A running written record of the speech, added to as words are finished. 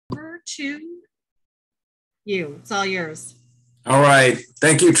to you. It's all yours. All right.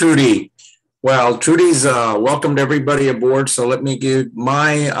 Thank you, Trudy. Well, Trudy's welcomed everybody aboard. So let me give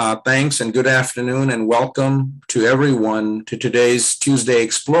my thanks and good afternoon and welcome to everyone to today's Tuesday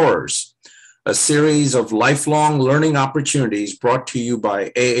Explorers, a series of lifelong learning opportunities brought to you by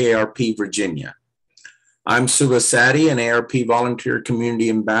AARP Virginia. I'm Subha Sadi, an AARP Volunteer Community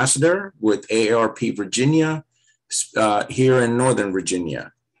Ambassador with AARP Virginia here in Northern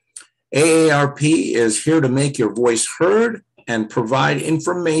Virginia. AARP is here to make your voice heard and provide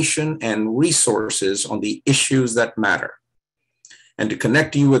information and resources on the issues that matter, and to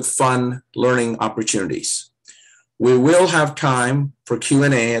connect you with fun learning opportunities. We will have time for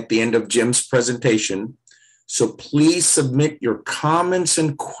Q&A at the end of Jim's presentation, so please submit your comments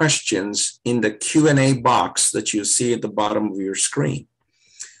and questions in the Q&A box that you see at the bottom of your screen.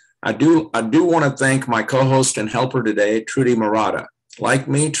 I do want to thank my co-host and helper today, Trudy Murata. Like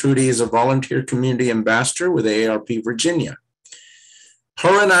me, Trudy is a volunteer community ambassador with AARP Virginia.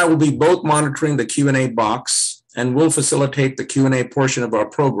 Her and I will be both monitoring the Q&A box and will facilitate the Q&A portion of our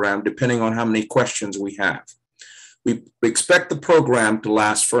program depending on how many questions we have. We expect the program to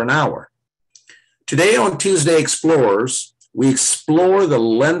last for an hour. Today on Tuesday Explorers, we explore the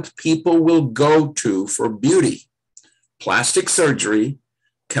length people will go to for beauty, plastic surgery,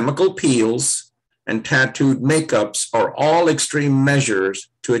 chemical peels, and tattooed makeups are all extreme measures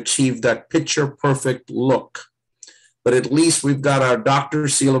to achieve that picture-perfect look. But at least we've got our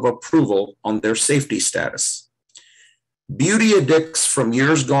doctor's seal of approval on their safety status. Beauty addicts from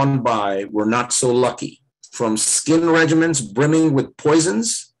years gone by were not so lucky. From skin regimens brimming with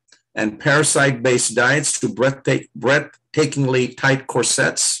poisons and parasite-based diets to breathtakingly tight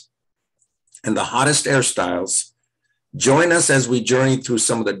corsets and the hottest hairstyles, join us as we journey through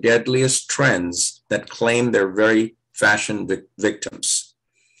some of the deadliest trends that claim their very fashion victims.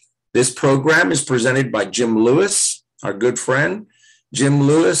 This program is presented by Jim Lewis, our good friend. Jim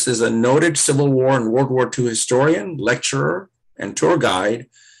Lewis is a noted Civil War and World War II historian, lecturer, and tour guide,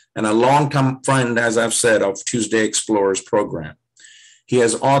 and a longtime friend, as I've said, of Tuesday Explorers program. He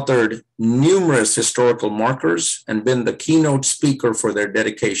has authored numerous historical markers and been the keynote speaker for their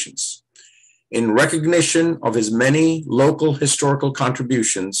dedications. In recognition of his many local historical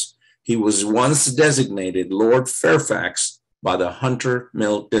contributions, he was once designated Lord Fairfax by the Hunter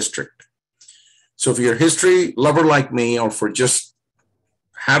Mill District. So if you're a history lover like me, or for just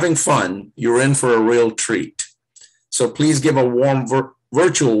having fun, you're in for a real treat. So please give a warm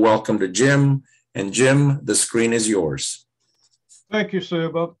virtual welcome to Jim. And Jim, the screen is yours. Thank you,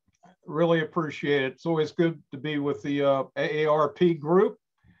 Subha. Really appreciate it. It's always good to be with the AARP group.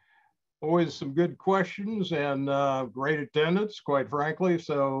 Always some good questions and great attendance, quite frankly.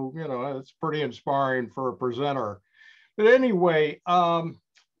 So, you know, it's pretty inspiring for a presenter. But anyway,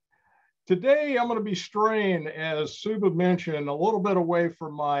 today I'm going to be straying, as Subha mentioned, a little bit away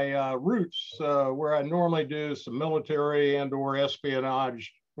from my roots, where I normally do some military and or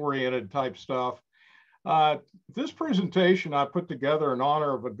espionage-oriented type stuff. This presentation I put together in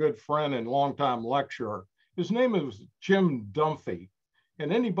honor of a good friend and longtime lecturer. His name is Jim Dunphy.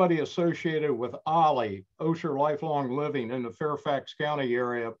 And anybody associated with OLLI, Osher Lifelong Living, in the Fairfax County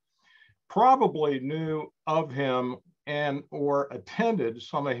area probably knew of him and or attended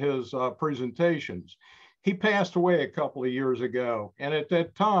some of his presentations. He passed away a couple of years ago. And at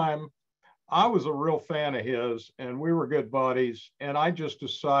that time, I was a real fan of his and we were good buddies. And I just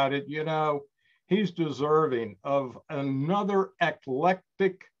decided, you know, he's deserving of another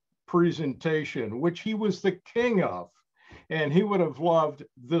eclectic presentation, which he was the king of. And he would have loved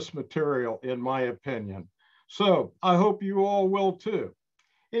this material, in my opinion. So I hope you all will too.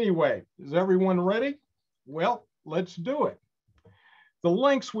 Anyway, is everyone ready? Well, let's do it. The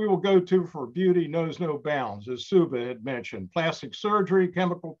links we will go to for beauty knows no bounds, as Subha had mentioned. Plastic surgery,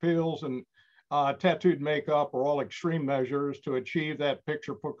 chemical peels, and tattooed makeup are all extreme measures to achieve that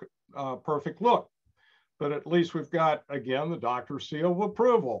picture perfect look. But at least we've got, again, the doctor's seal of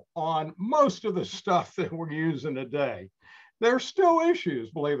approval on most of the stuff that we're using today. There's still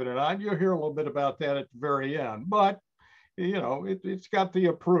issues, believe it or not. You'll hear a little bit about that at the very end, but you know, it's got the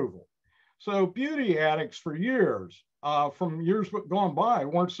approval. So beauty addicts for years, from years gone by,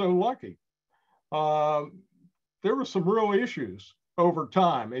 weren't so lucky. There were some real issues over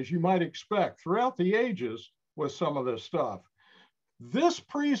time, as you might expect, throughout the ages with some of this stuff. This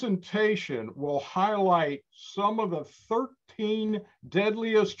presentation will highlight some of the 13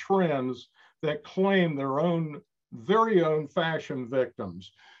 deadliest trends that claim their own very own fashion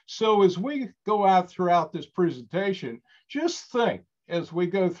victims. So as we go out throughout this presentation, just think as we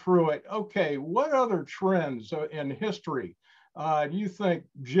go through it, okay, what other trends in history you think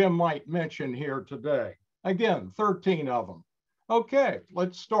Jim might mention here today? Again, 13 of them. Okay,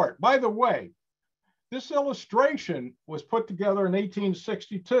 let's start. By the way, this illustration was put together in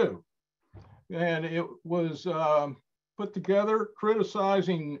 1862, and it was put together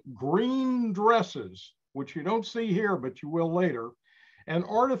criticizing green dresses, which you don't see here, but you will later, and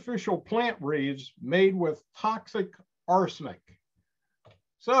artificial plant wreaths made with toxic arsenic.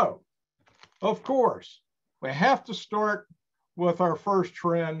 So, of course, we have to start with our first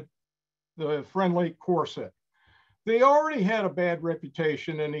trend, the friendly corset. They already had a bad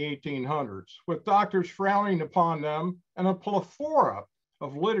reputation in the 1800s, with doctors frowning upon them and a plethora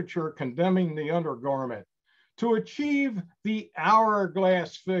of literature condemning the undergarment. To achieve the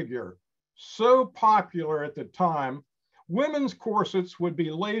hourglass figure, so popular at the time, women's corsets would be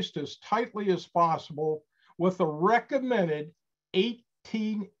laced as tightly as possible with a recommended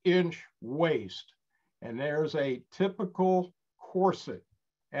 18-inch waist. And there's a typical corset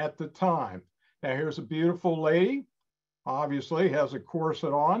at the time. Now here's a beautiful lady, obviously has a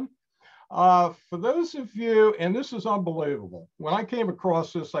corset on. For those of you, and this is unbelievable. When I came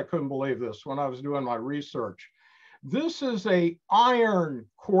across this, I couldn't believe this when I was doing my research. This is an iron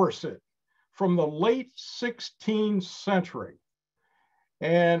corset from the late 16th century.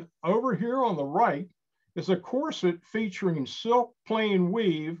 And over here on the right is a corset featuring silk plain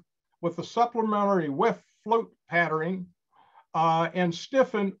weave with a supplementary weft float patterning and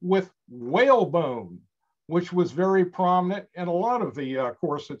stiffened with whalebone, which was very prominent in a lot of the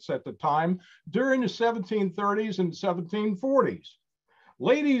corsets at the time during the 1730s and 1740s.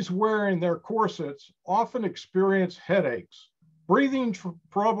 Ladies wearing their corsets often experience headaches, breathing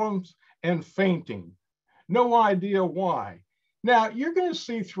problems, and fainting. No idea why. Now, you're going to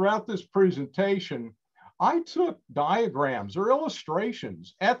see throughout this presentation, I took diagrams or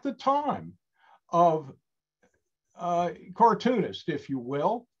illustrations at the time of cartoonists, if you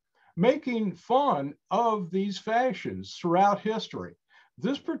will, making fun of these fashions throughout history.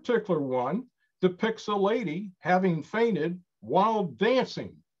 This particular one depicts a lady having fainted while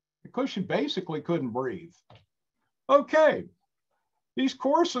dancing because she basically couldn't breathe. Okay, these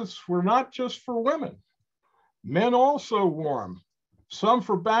corsets were not just for women. Men also wore them, some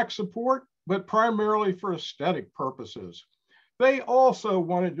for back support, but primarily for aesthetic purposes. They also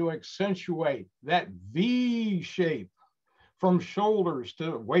wanted to accentuate that V shape from shoulders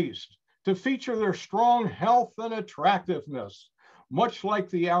to waist to feature their strong health and attractiveness, much like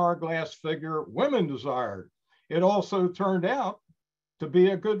the hourglass figure women desired. It also turned out to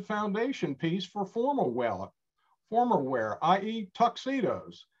be a good foundation piece for formal wear, i.e.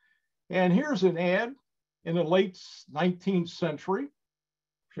 tuxedos. And here's an ad in the late 19th century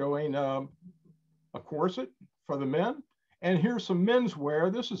showing a corset for the men. And here's some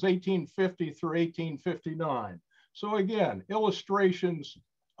menswear. This is 1850 through 1859. So again, illustrations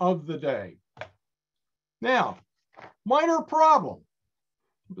of the day. Now, minor problem.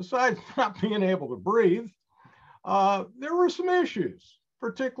 Besides not being able to breathe, there were some issues,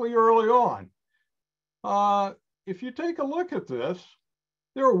 particularly early on. If you take a look at this,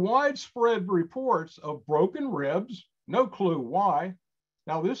 there are widespread reports of broken ribs, no clue why.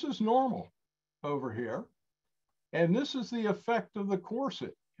 Now this is normal over here. And this is the effect of the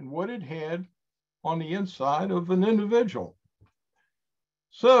corset and what it had on the inside of an individual.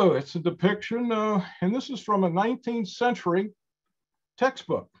 So it's a depiction, and this is from a 19th century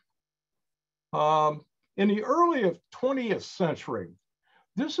textbook. In the early 20th century,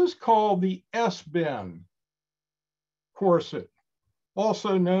 this is called the S-bend corset,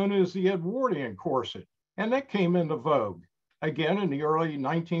 also known as the Edwardian corset, and that came into vogue again in the early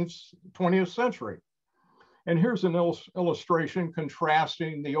 20th century. And here's an illustration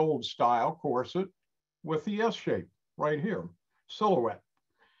contrasting the old style corset with the S shape right here, silhouette.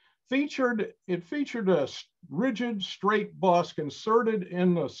 It featured a rigid straight bust inserted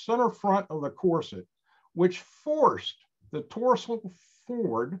in the center front of the corset, which forced the torso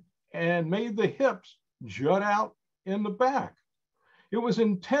forward and made the hips jut out in the back. It was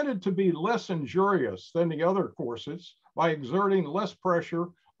intended to be less injurious than the other corsets by exerting less pressure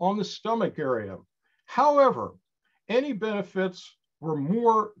on the stomach area. However, any benefits were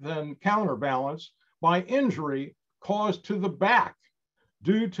more than counterbalanced by injury caused to the back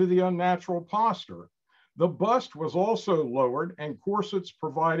due to the unnatural posture. The bust was also lowered and corsets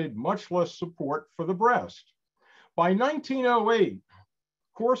provided much less support for the breast. By 1908,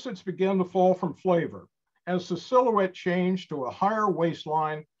 corsets began to fall from favor as the silhouette changed to a higher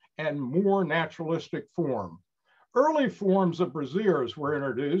waistline and more naturalistic form. Early forms of brassieres were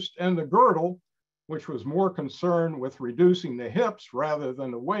introduced, and the girdle, which was more concerned with reducing the hips rather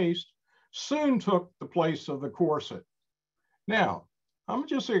than the waist, soon took the place of the corset. Now, I'm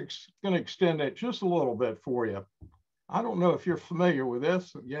just going to extend it just a little bit for you. I don't know if you're familiar with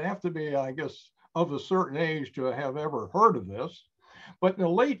this. You have to be, I guess, of a certain age to have ever heard of this. But in the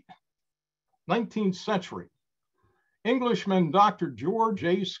late 19th century, Englishman Dr. George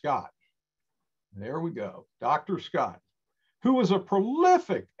A. Scott, there we go, Dr. Scott, who was a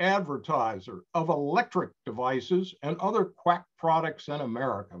prolific advertiser of electric devices and other quack products in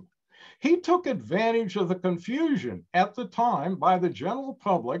America. He took advantage of the confusion at the time by the general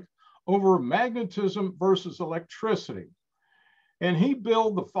public over magnetism versus electricity. And he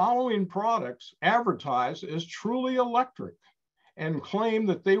billed the following products advertised as truly electric and claimed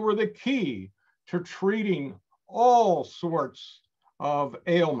that they were the key to treating all sorts of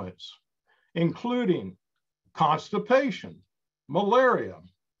ailments, including constipation, malaria,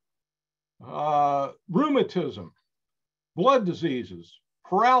 rheumatism, blood diseases,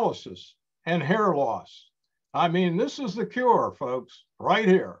 paralysis, and hair loss. I mean, this is the cure, folks, right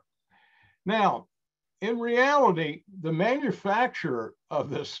here. Now, in reality, the manufacturer of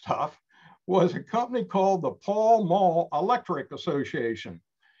this stuff was a company called the Pall Mall Electric Association,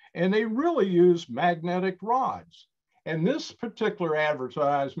 and they really used magnetic rods. And this particular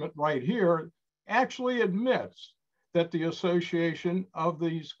advertisement right here actually admits that the association of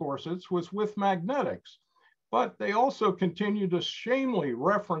these corsets was with magnetics, but they also continue to shamefully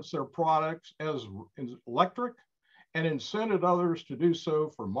reference their products as electric and incented others to do so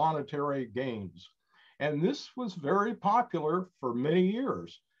for monetary gains. And this was very popular for many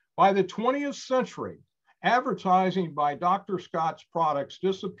years. By the 20th century, advertising by Dr. Scott's products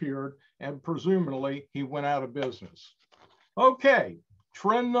disappeared and presumably he went out of business. Okay,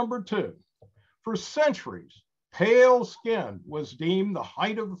 trend number 2. For centuries, pale skin was deemed the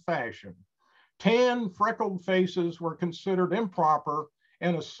height of the fashion. Tan, freckled faces were considered improper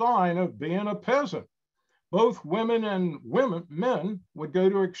and a sign of being a peasant. Both women and men would go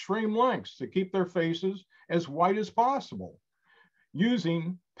to extreme lengths to keep their faces as white as possible,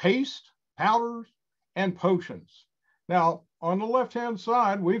 using paste, powders, and potions. Now, on the left-hand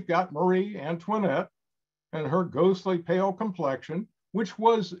side, we've got Marie Antoinette and her ghostly pale complexion, which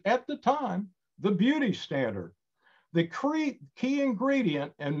was at the time the beauty standard. The key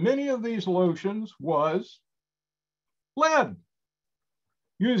ingredient in many of these lotions was lead.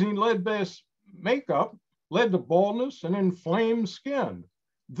 Using lead-based makeup led to baldness and inflamed skin.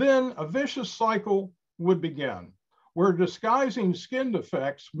 Then a vicious cycle would begin, where disguising skin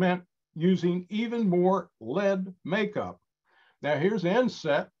defects meant using even more lead makeup. Now here's an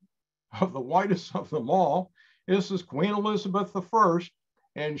inset of the whitest of them all. This is Queen Elizabeth I,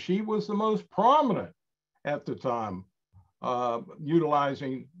 and she was the most prominent at the time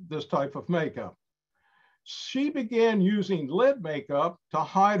utilizing this type of makeup. She began using lead makeup to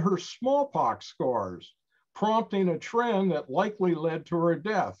hide her smallpox scars, prompting a trend that likely led to her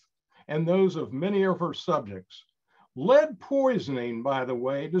death and those of many of her subjects. Lead poisoning, by the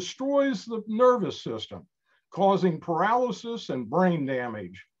way, destroys the nervous system, causing paralysis and brain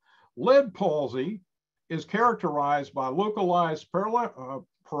damage. Lead palsy is characterized by localized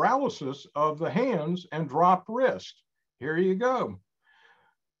paralysis of the hands and dropped wrist. Here you go.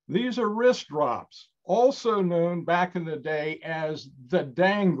 These are wrist drops, also known back in the day as the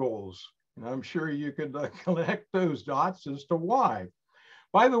dangles. And I'm sure you could connect those dots as to why.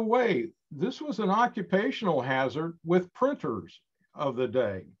 By the way, this was an occupational hazard with printers of the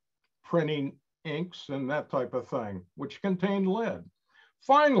day, printing inks and that type of thing, which contained lead.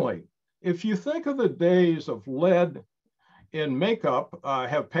 Finally, if you think of the days of lead in makeup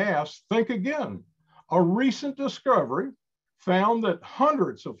have passed, think again. A recent discovery found that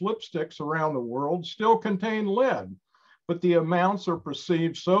hundreds of lipsticks around the world still contain lead, but the amounts are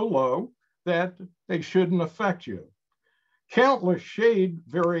perceived so low that they shouldn't affect you. Countless shade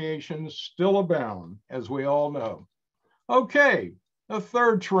variations still abound, as we all know. Okay, a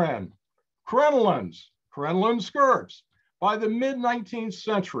third trend, crinolines, crinoline skirts. By the mid-19th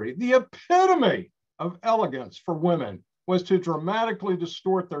century, the epitome of elegance for women was to dramatically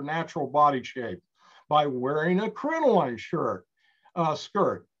distort their natural body shape by wearing a crinoline skirt.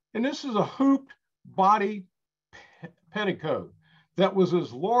 And this is a hooped body petticoat that was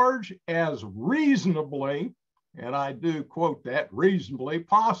as large as reasonably, and I do quote that, reasonably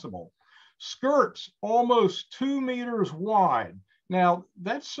possible. Skirts almost 2 meters wide. Now,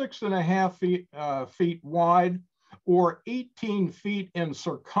 that's 6.5 feet wide, or 18 feet in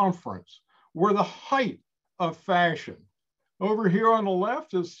circumference, were the height of fashion. Over here on the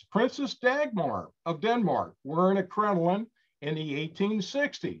left is Princess Dagmar of Denmark, wearing a crinoline in the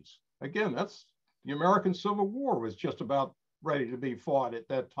 1860s. Again, that's the American Civil War was just about ready to be fought at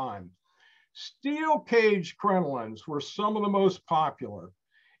that time. Steel cage crinolines were some of the most popular.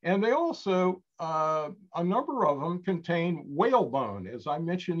 And they also, a number of them contain whalebone, as I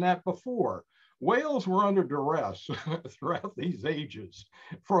mentioned that before. Whales were under duress throughout these ages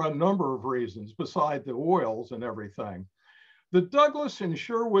for a number of reasons, besides the oils and everything. The Douglas and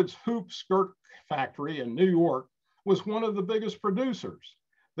Sherwood's hoop skirt factory in New York was one of the biggest producers.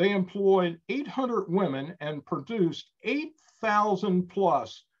 They employed 800 women and produced 8,000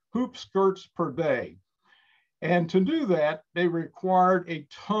 plus hoop skirts per day. And to do that, they required a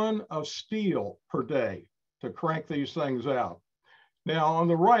ton of steel per day to crank these things out. Now, on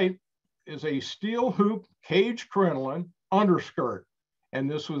the right is a steel hoop cage crinoline underskirt. And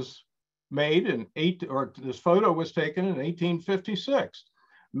this was made this photo was taken in 1856,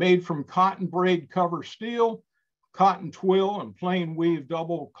 made from cotton braid cover steel, cotton twill, and plain weave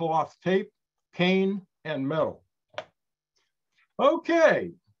double cloth tape, cane, and metal.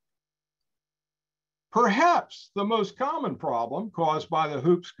 Okay. Perhaps the most common problem caused by the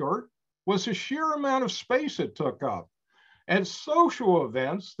hoop skirt was the sheer amount of space it took up. At social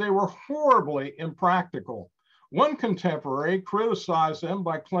events, they were horribly impractical. One contemporary criticized them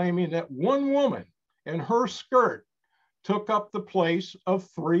by claiming that one woman in her skirt took up the place of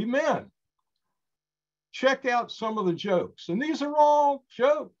 3 men. Check out some of the jokes, and these are all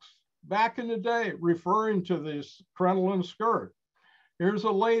jokes back in the day referring to this crinoline skirt. Here's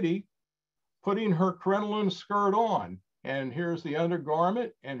a lady putting her crinoline skirt on, and here's the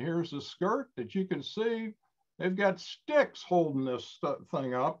undergarment, and here's the skirt that you can see. They've got sticks holding this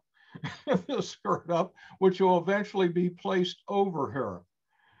thing up, this skirt up, which will eventually be placed over her.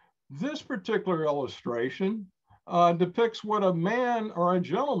 This particular illustration depicts what a man or a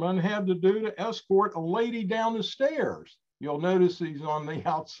gentleman had to do to escort a lady down the stairs. You'll notice he's on the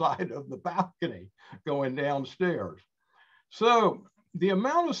outside of the balcony going downstairs. So the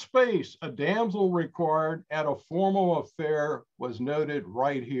amount of space a damsel required at a formal affair was noted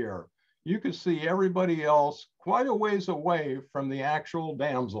right here. You can see everybody else quite a ways away from the actual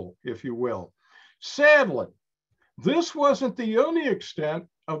damsel, if you will. Sadly, this wasn't the only extent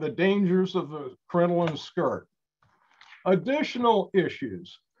of the dangers of the crinoline skirt. Additional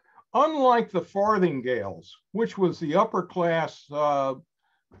issues. Unlike the farthingales, which was the upper class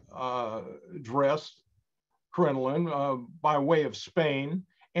dress crinoline by way of Spain,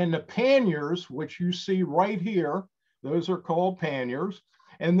 and the panniers, which you see right here, those are called panniers,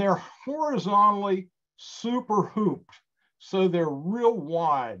 and they're horizontally super hooped. So they're real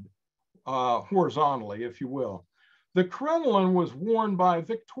wide horizontally, if you will. The crinoline was worn by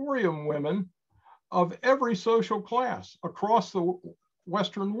Victorian women of every social class across the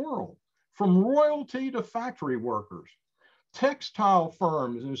Western world, from royalty to factory workers. Textile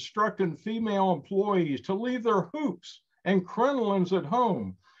firms instructed female employees to leave their hoops and crinolines at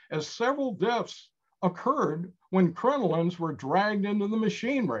home, as several deaths occurred when crinolines were dragged into the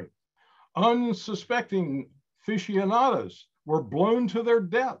machinery. Unsuspecting aficionados were blown to their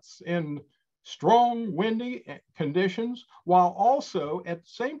deaths in strong, windy conditions, while also at the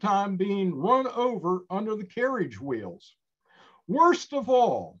same time being run over under the carriage wheels. Worst of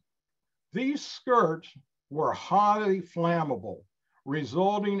all, these skirts were highly flammable,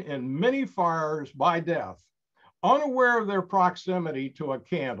 resulting in many fires by death. Unaware of their proximity to a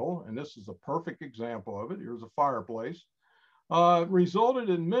candle, and this is a perfect example of it, here's a fireplace, resulted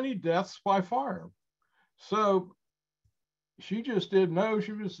in many deaths by fire. So she just didn't know.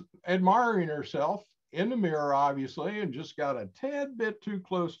 She was admiring herself in the mirror, obviously, and just got a tad bit too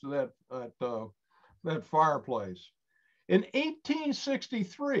close to that fireplace. In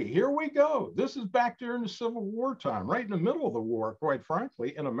 1863, here we go. This is back during the Civil War time, right in the middle of the war, quite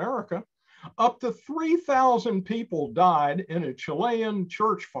frankly, in America. Up to 3,000 people died in a Chilean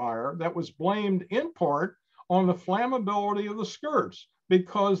church fire that was blamed in part on the flammability of the skirts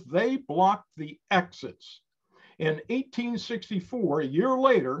because they blocked the exits. In 1864, a year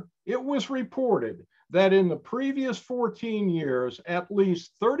later, it was reported that in the previous 14 years, at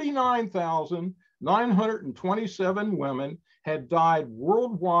least 39,927 women had died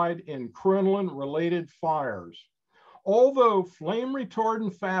worldwide in crinoline-related fires. Although flame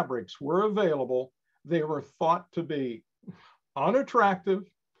retardant fabrics were available, they were thought to be unattractive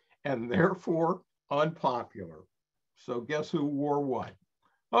and therefore unpopular. So guess who wore what?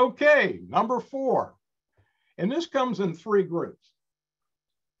 Okay, number 4. And this comes in 3 groups.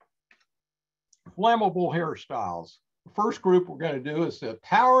 Flammable hairstyles. The first group we're going to do is the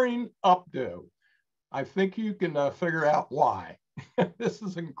towering updo. I think you can figure out why. This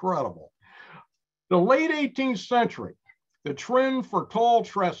is incredible. The late 18th century, the trend for tall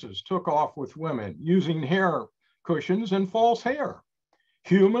tresses took off with women using hair cushions and false hair.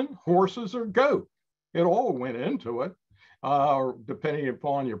 human, horses, or goat. It all went into it, depending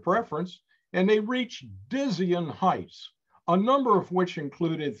upon your preference, and they reached dizzying heights, a number of which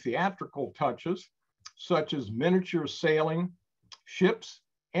included theatrical touches, such as miniature sailing, ships,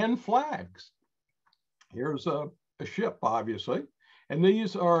 and flags. Here's a ship, obviously, and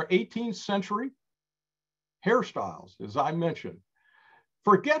these are 18th century hairstyles, as I mentioned.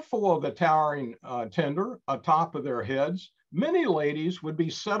 Forgetful of the towering tinder atop of their heads, many ladies would be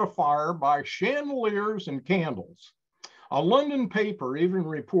set afire by chandeliers and candles. A London paper even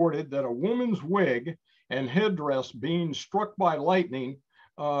reported that a woman's wig and headdress being struck by lightning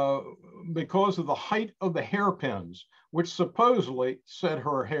because of the height of the hairpins, which supposedly set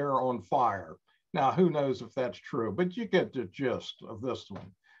her hair on fire. Now, who knows if that's true, but you get the gist of this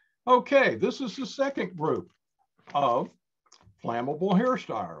one. Okay, this is the second group of flammable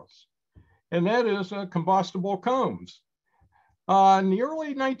hairstyles, and that is combustible combs. In the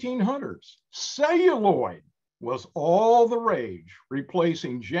early 1900s, celluloid was all the rage,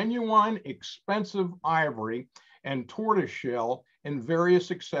 replacing genuine expensive ivory and tortoiseshell in various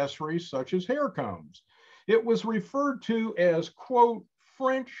accessories such as hair combs. It was referred to as, quote,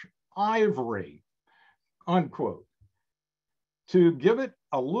 French ivory, unquote, to give it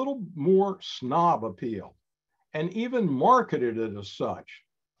a little more snob appeal, and even marketed it as such.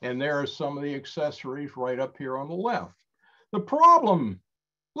 And there are some of the accessories right up here on the left. The problem,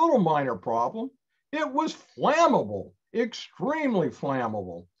 little minor problem, it was flammable, extremely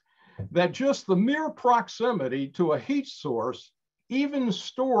flammable, that just the mere proximity to a heat source, even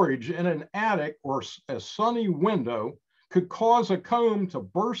storage in an attic or a sunny window, could cause a comb to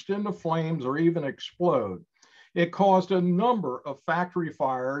burst into flames or even explode. It caused a number of factory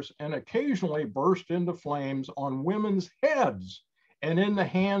fires and occasionally burst into flames on women's heads and in the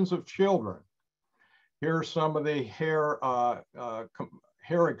hands of children. Here are some of the hair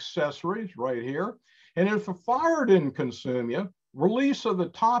accessories right here. And if the fire didn't consume you, release of the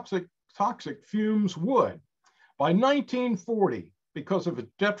toxic fumes would. By 1940, because of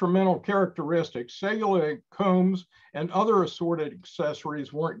its detrimental characteristics, celluloid combs and other assorted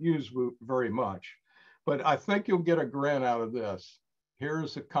accessories weren't used very much. But I think you'll get a grin out of this.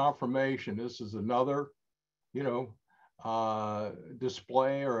 Here's a confirmation. This is another,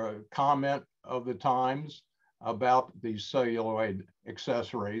 display or a comment of the times about these celluloid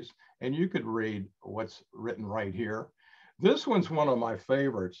accessories. And you could read what's written right here. This one's one of my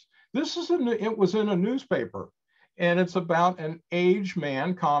favorites. It was in a newspaper, and it's about an aged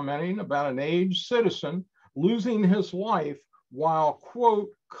man commenting about an aged citizen losing his life while, quote,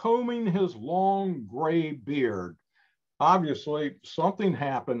 combing his long gray beard. Obviously, something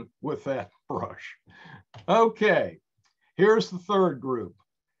happened with that brush. Okay, here's the third group.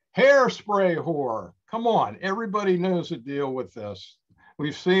 Hairspray horror. Come on, everybody knows the deal with this.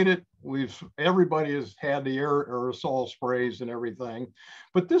 We've seen it. Everybody has had the aerosol sprays and everything.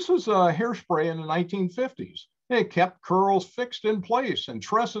 But this was a hairspray in the 1950s. It kept curls fixed in place and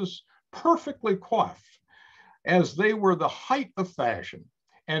tresses perfectly coiffed, as they were the height of fashion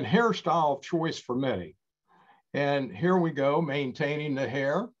and hairstyle of choice for many. And here we go, maintaining the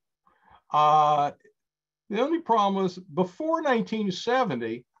hair. The only problem was before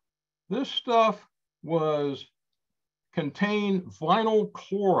 1970, this stuff contained vinyl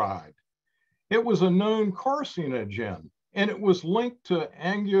chloride. It was a known carcinogen, and it was linked to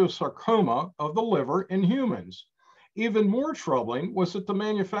angiosarcoma of the liver in humans. Even more troubling was that the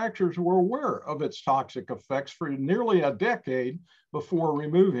manufacturers were aware of its toxic effects for nearly a decade before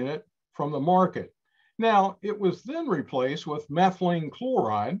removing it from the market. Now, it was then replaced with methylene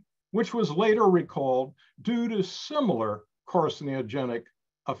chloride, which was later recalled due to similar carcinogenic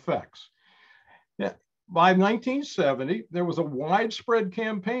effects. By 1970, there was a widespread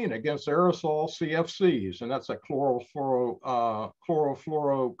campaign against aerosol CFCs, and that's a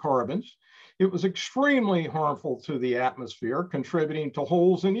chlorofluorocarbons. It was extremely harmful to the atmosphere, contributing to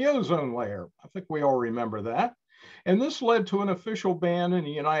holes in the ozone layer. I think we all remember that. And this led to an official ban in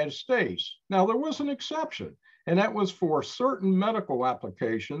the United States. Now, there was an exception, and that was for certain medical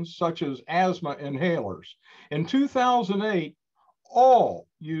applications, such as asthma inhalers. In 2008, all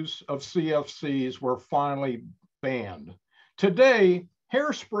use of CFCs were finally banned. Today,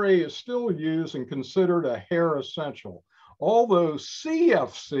 hairspray is still used and considered a hair essential. Although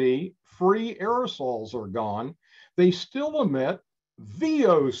CFC-free aerosols are gone, they still emit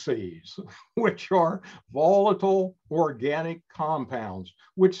VOCs, which are volatile organic compounds,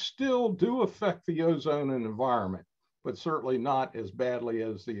 which still do affect the ozone and environment, but certainly not as badly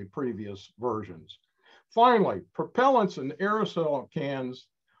as the previous versions. Finally, propellants in aerosol cans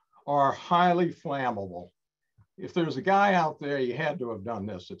are highly flammable. if there's a guy out there, you had to have done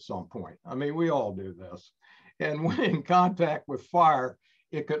this at some point. I mean, we all do this. And when in contact with fire,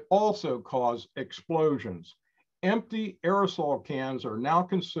 it could also cause explosions. Empty aerosol cans are now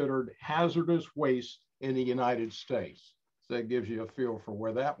considered hazardous waste in the United States. So that gives you a feel for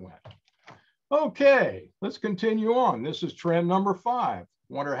where that went. Okay, let's continue on. This is trend number 5.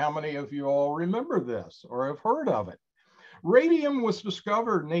 Wonder how many of you all remember this or have heard of it. Radium was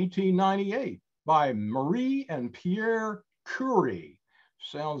discovered in 1898 by Marie and Pierre Curie.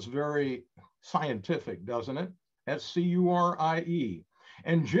 Sounds very scientific, doesn't it? That's C-U-R-I-E.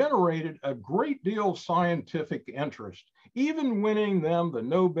 And generated a great deal of scientific interest, even winning them the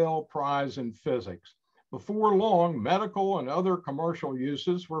Nobel Prize in Physics. Before long, medical and other commercial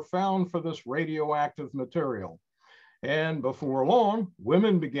uses were found for this radioactive material. And before long,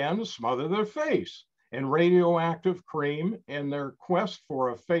 women began to smother their face in radioactive cream in their quest for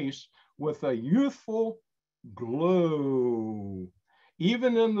a face with a youthful glow,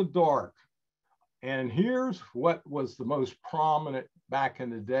 even in the dark. And here's what was the most prominent back in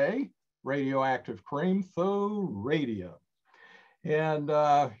the day: radioactive cream, Thoradia. And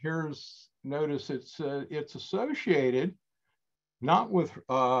here's, notice it's associated not with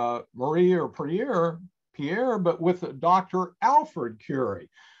Marie or Pierre, but with Dr. Alfred Curie.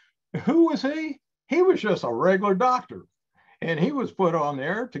 Who was he? He was just a regular doctor, and he was put on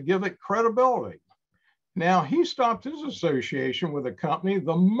there to give it credibility. Now, he stopped his association with the company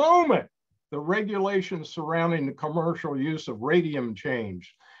the moment the regulations surrounding the commercial use of radium changed.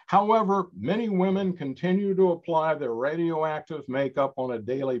 However, many women continue to apply their radioactive makeup on a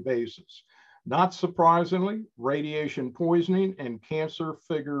daily basis. Not surprisingly, radiation poisoning and cancer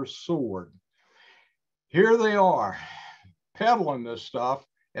figures soared. Here they are, peddling this stuff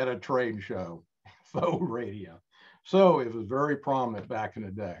at a trade show, Thoradia. So it was very prominent back in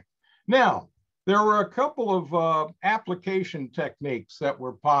the day. Now, there were a couple of application techniques that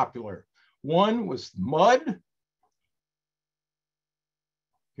were popular. One was mud.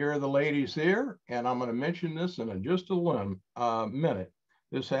 Here are the ladies here, and I'm going to mention this in just a minute.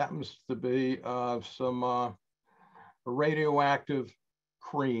 This happens to be some radioactive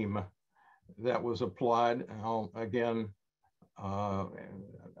cream that was applied. I'll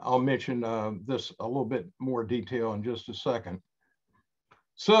mention this a little bit more detail in just a second.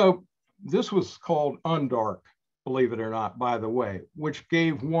 So this was called Undark, believe it or not, by the way, which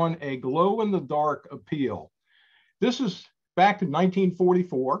gave one a glow-in-the-dark appeal. This is back in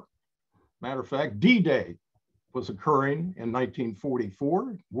 1944. Matter of fact, D-Day was occurring in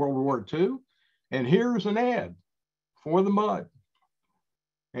 1944, World War II. And here's an ad for the mud.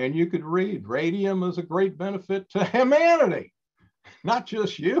 And you could read, radium is a great benefit to humanity. Not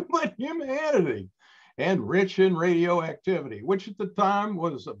just you, but humanity. And rich in radioactivity, which at the time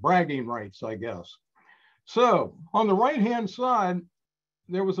was bragging rights, I guess. So on the right-hand side,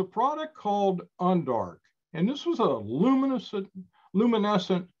 there was a product called Undark. And this was a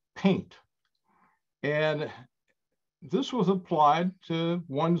luminescent paint. And this was applied to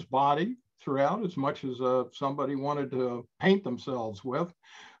one's body throughout as much as somebody wanted to paint themselves with.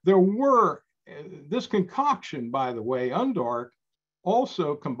 There were, this concoction, by the way, Undark,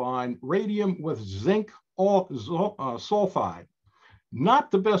 also combined radium with zinc sulfide.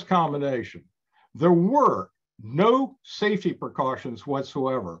 Not the best combination. There were no safety precautions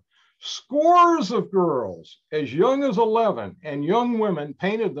whatsoever. Scores of girls as young as 11 and young women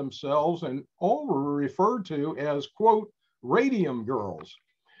painted themselves, and all were referred to as, quote, radium girls.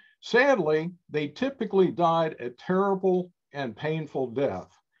 Sadly, they typically died a terrible and painful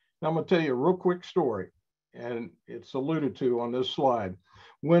death. Now, I'm going to tell you a real quick story, and it's alluded to on this slide.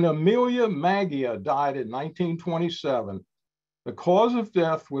 When Amelia Maggia died in 1927, the cause of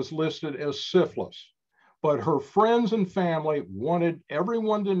death was listed as syphilis, but her friends and family wanted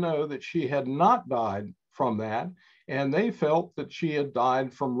everyone to know that she had not died from that, and they felt that she had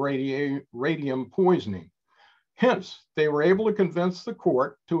died from radium poisoning. Hence, they were able to convince the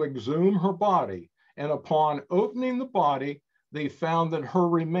court to exhume her body, and upon opening the body, they found that her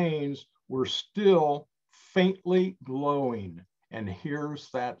remains were still faintly glowing. And here's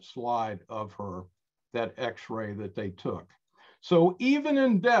that slide of her, that x-ray that they took. So even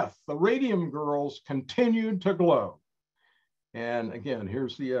in death, the radium girls continued to glow. And again,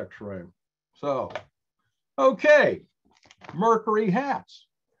 here's the x-ray. So, okay, mercury hats.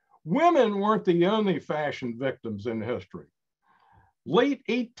 Women weren't the only fashion victims in history. Late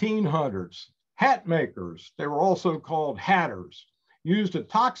 1800s, hat makers, they were also called hatters, used a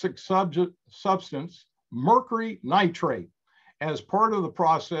toxic substance, mercury nitrate, as part of the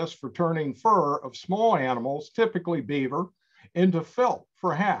process for turning fur of small animals, typically beaver, into felt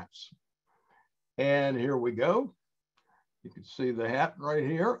for hats. And here we go. You can see the hat right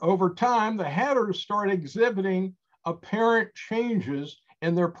here. Over time, the hatters start exhibiting apparent changes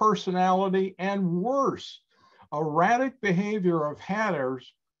in their personality, and worse, erratic behavior of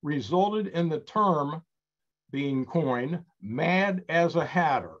hatters resulted in the term being coined, mad as a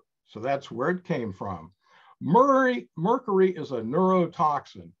hatter. So that's where it came from. Mercury is a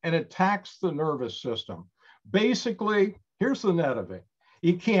neurotoxin and attacks the nervous system. Basically, here's the net of it.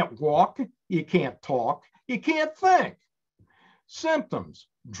 You can't walk, you can't talk, you can't think. Symptoms: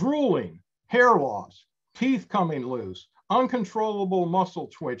 drooling, hair loss, teeth coming loose, uncontrollable muscle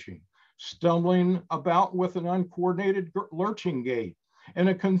twitching, stumbling about with an uncoordinated lurching gait, in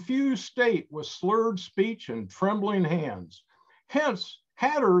a confused state with slurred speech and trembling hands. Hence,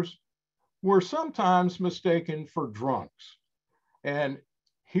 hatters were sometimes mistaken for drunks. And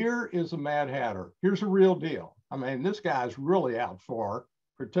here is a Mad Hatter. Here's a real deal. I mean, this guy's really out far,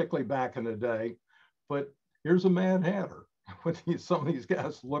 particularly back in the day, but here's a Mad Hatter. What some of these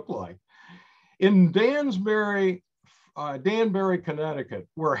guys look like. In Danbury, Connecticut,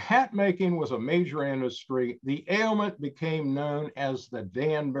 where hat making was a major industry, the ailment became known as the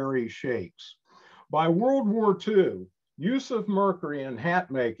Danbury Shakes. By World War II, use of mercury in hat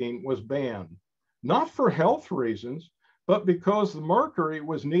making was banned, not for health reasons, but because the mercury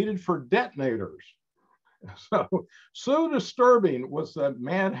was needed for detonators. So disturbing was the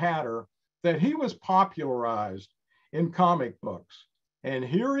Mad Hatter that he was popularized in comic books. And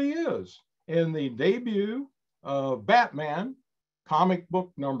here he is in the debut of Batman, comic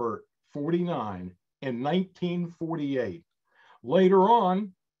book number 49 in 1948. Later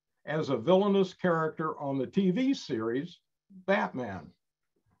on, as a villainous character on the TV series, Batman.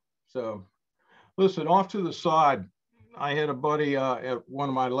 So listen, off to the side, I had a buddy at one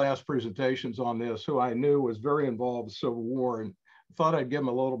of my last presentations on this who I knew was very involved with the Civil War, and thought I'd give him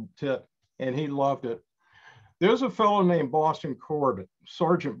a little tip, and he loved it. There's a fellow named Boston Corbett,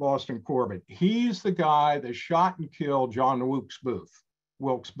 Sergeant Boston Corbett. He's the guy that shot and killed John Wilkes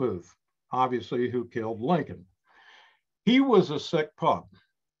Booth, obviously, who killed Lincoln. He was a sick pup.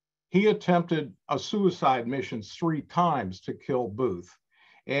 He attempted a suicide mission 3 times to kill Booth.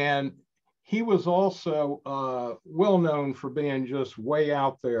 And he was also well known for being just way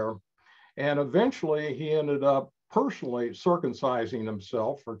out there. And eventually he ended up personally circumcising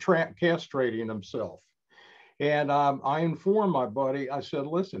himself or castrating himself. And I informed my buddy, I said,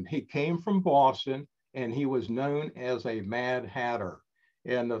 listen, he came from Boston and he was known as a Mad Hatter.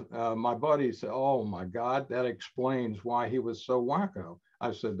 And my buddy said, oh my God, that explains why he was so wacko.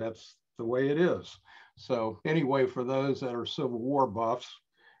 I said, that's the way it is. So anyway, for those that are Civil War buffs,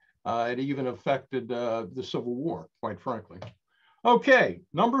 it even affected the Civil War, quite frankly. Okay,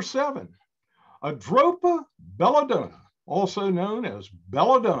 number 7, Adropa belladonna, also known as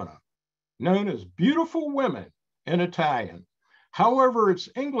belladonna, known as beautiful women in Italian. However, its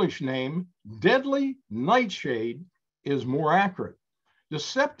English name, deadly nightshade, is more accurate.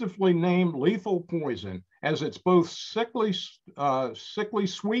 Deceptively named lethal poison, as it's both sickly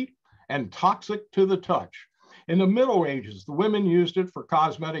sweet and toxic to the touch. In the Middle Ages, the women used it for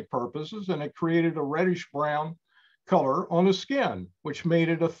cosmetic purposes, and it created a reddish brown color on the skin, which made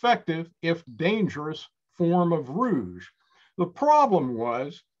it effective, if dangerous, form of rouge. The problem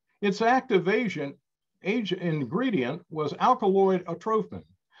was its active ingredient was alkaloid atropine,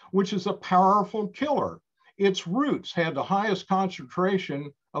 which is a powerful killer. Its roots had the highest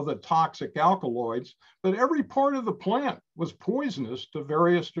concentration of the toxic alkaloids, but every part of the plant was poisonous to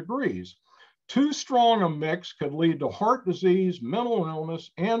various degrees. Too strong a mix could lead to heart disease, mental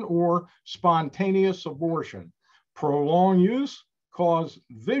illness, and/or spontaneous abortion. Prolonged use caused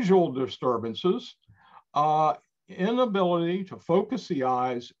visual disturbances, inability to focus the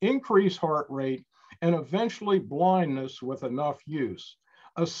eyes, increased heart rate, and eventually blindness with enough use.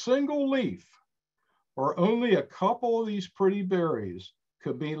 A single leaf or only a couple of these pretty berries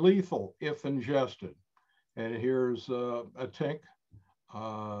could be lethal if ingested. And here's a tink,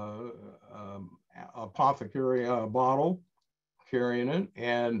 apothecary bottle carrying it,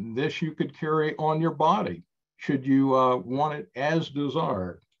 and this you could carry on your body should you want it as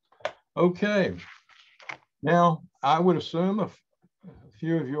desired. Okay, now I would assume a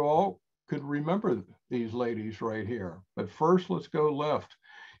few of you all could remember these ladies right here, but first let's go left.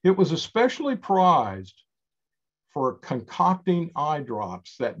 It was especially prized for concocting eye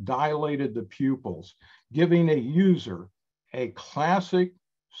drops that dilated the pupils, giving a user a classic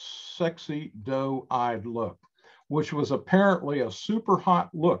sexy doe-eyed look, which was apparently a super hot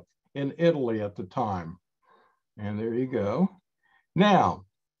look in Italy at the time. And there you go. Now,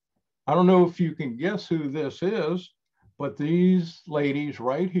 I don't know if you can guess who this is, But these ladies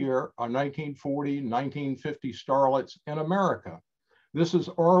right here are 1940, 1950 starlets in America. This is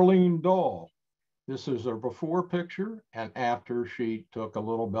Arlene Dahl. This is her before picture and after she took a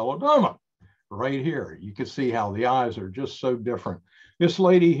little belladonna. Right here, you can see how the eyes are just so different. This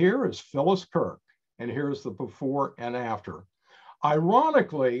lady here is Phyllis Kirk, and here's the before and after.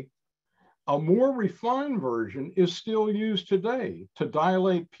 Ironically, a more refined version is still used today to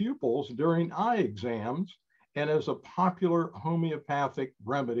dilate pupils during eye exams and as a popular homeopathic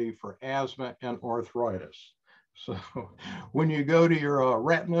remedy for asthma and arthritis. So when you go to your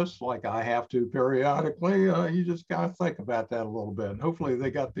retinist, like I have to periodically, you just got to think about that a little bit. And hopefully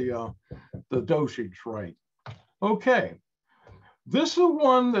they got the dosage right. Okay, this is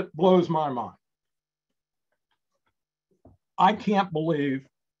one that blows my mind. I can't believe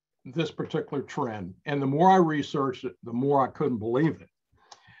this particular trend. And the more I researched it, the more I couldn't believe it.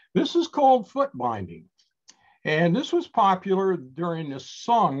 This is called foot binding. And this was popular during the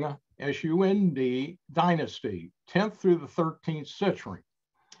Sung, S-U-N-D, dynasty, 10th through the 13th century,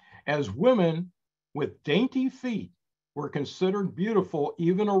 as women with dainty feet were considered beautiful,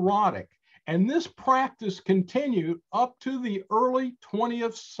 even erotic. And this practice continued up to the early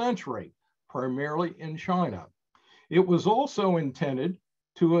 20th century, primarily in China. It was also intended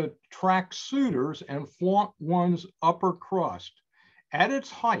to attract suitors and flaunt one's upper crust. At its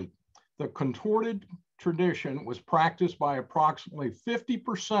height, the contorted tradition was practiced by approximately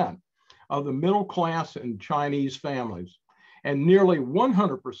 50% of the middle class in Chinese families and nearly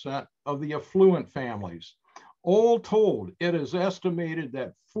 100% of the affluent families. All told, it is estimated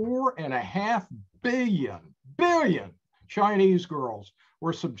that 4.5 billion Chinese girls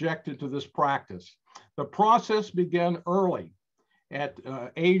were subjected to this practice. The process began early, at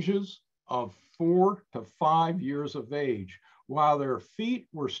ages of 4 to 5 years of age, while their feet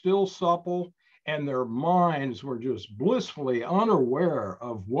were still supple and their minds were just blissfully unaware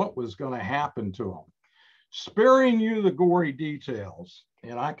of what was going to happen to them. Sparing you the gory details,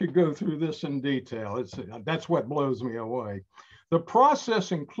 and I could go through this in detail, that's what blows me away. The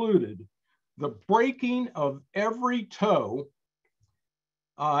process included the breaking of every toe,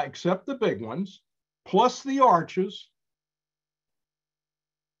 except the big ones, plus the arches,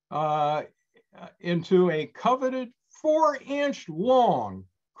 into a coveted 4-inch long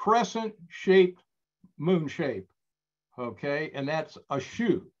crescent-shaped moon shape, okay? And that's a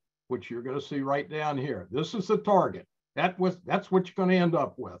shoe, which you're gonna see right down here. This is the target. That's what you're gonna end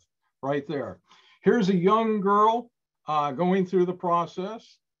up with right there. Here's a young girl going through the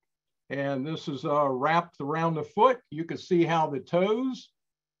process, and this is wrapped around the foot. You can see how the toes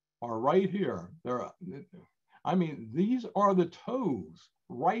are right here. I mean, these are the toes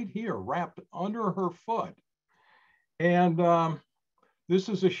right here, wrapped under her foot. And this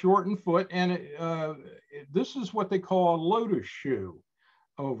is a shortened foot, and this is what they call a lotus shoe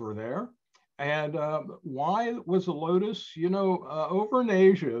over there. And why was a lotus? You know, over in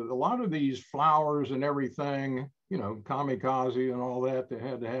Asia, a lot of these flowers and everything, you know, kamikaze and all that, they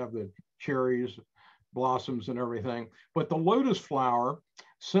had to have the cherries, blossoms and everything. But the lotus flower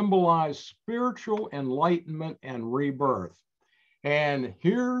symbolized spiritual enlightenment and rebirth. And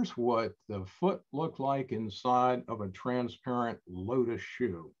here's what the foot looked like inside of a transparent lotus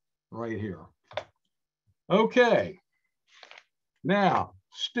shoe right here. Okay, now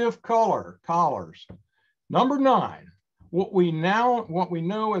stiff collars. Number 9, what we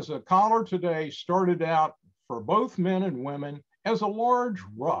know as a collar today started out for both men and women as a large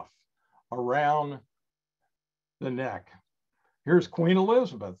ruff around the neck. Here's Queen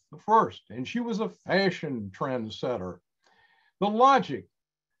Elizabeth I, and she was a fashion trendsetter. The logic,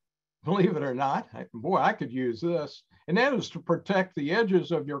 believe it or not, boy, I could use this, and that is to protect the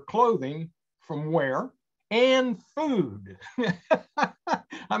edges of your clothing from wear and food.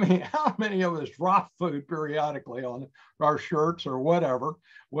 I mean, how many of us drop food periodically on our shirts or whatever?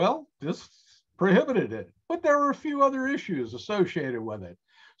 Well, this prohibited it, but there were a few other issues associated with it.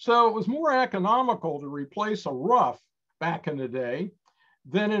 So it was more economical to replace a ruff back in the day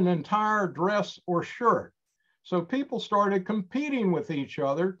than an entire dress or shirt. So people started competing with each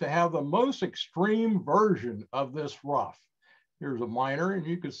other to have the most extreme version of this ruff. Here's a minor, and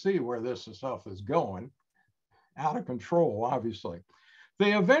you can see where this stuff is going. Out of control, obviously.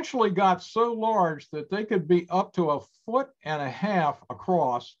 They eventually got so large that they could be up to 1.5 feet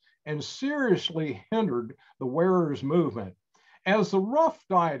across and seriously hindered the wearer's movement. As the ruff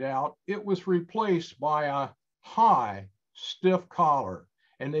died out, it was replaced by a high, stiff collar,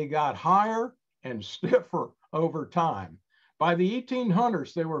 and they got higher and stiffer over time. By the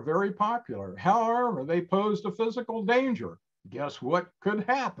 1800s, they were very popular. However, they posed a physical danger Guess what could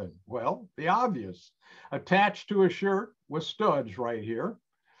happen? Well, the obvious. Attached to a shirt with studs right here.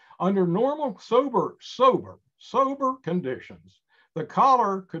 Under normal, sober conditions, the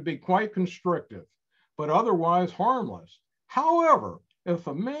collar could be quite constrictive, but otherwise harmless. However, if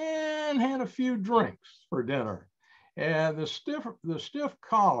a man had a few drinks for dinner and the stiff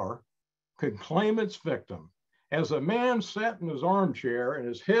collar could claim its victim. As a man sat in his armchair and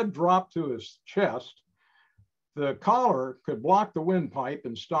his head dropped to his chest, the collar could block the windpipe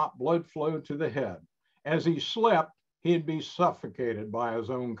and stop blood flow to the head. As he slept, he'd be suffocated by his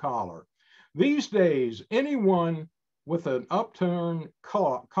own collar. These days, anyone with an upturned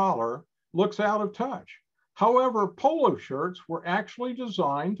collar looks out of touch. However, polo shirts were actually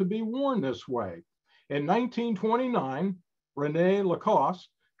designed to be worn this way. In 1929, Rene Lacoste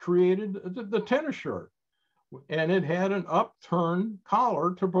created the tennis shirt, and it had an upturned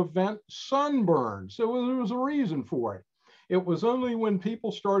collar to prevent sunburns. So there was a reason for it. It was only when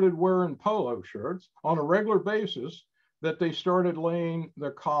people started wearing polo shirts on a regular basis that they started laying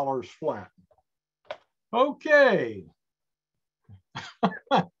their collars flat. Okay.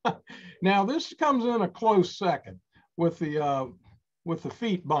 Now this comes in a close second with the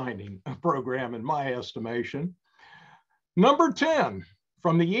feet binding program, in my estimation. Number 10,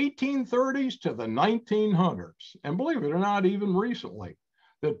 from the 1830s to the 1900s, and believe it or not, even recently,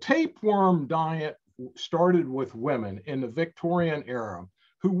 the tapeworm diet started with women in the Victorian era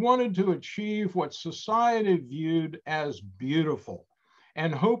who wanted to achieve what society viewed as beautiful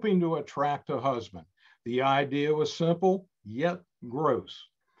and hoping to attract a husband. The idea was simple, yet gross.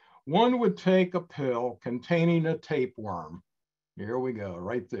 One would take a pill containing a tapeworm. Here we go,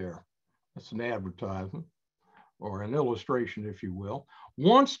 right there. That's an advertisement, or an illustration, if you will.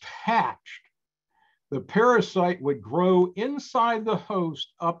 Once hatched, the parasite would grow inside the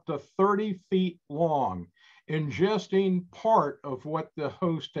host up to 30 feet long, ingesting part of what the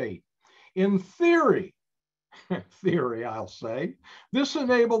host ate. In theory, I'll say, this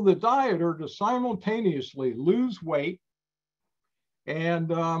enabled the dieter to simultaneously lose weight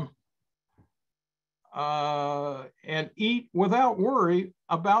and eat without worry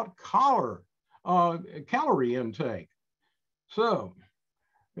about calorie intake. So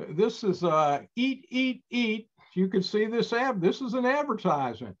this is eat, eat, eat. You can see this ad. This is an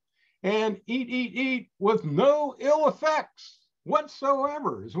advertisement. And eat with no ill effects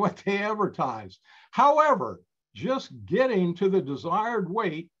whatsoever is what they advertised. However, just getting to the desired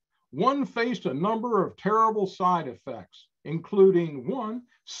weight, one faced a number of terrible side effects, including 1,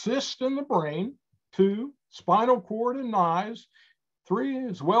 cysts in the brain, 2, spinal cord and eyes, 3,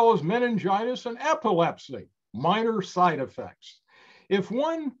 as well as meningitis and epilepsy, minor side effects. If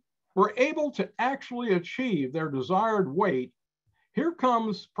one were able to actually achieve their desired weight, here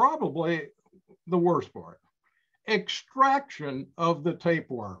comes probably the worst part. Extraction of the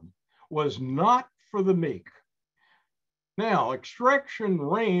tapeworm was not for the meek. Now, extraction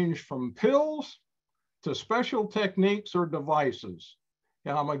ranged from pills to special techniques or devices.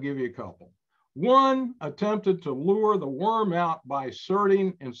 Now, I'm going to give you a couple. One attempted to lure the worm out by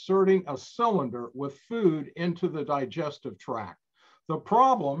inserting a cylinder with food into the digestive tract. The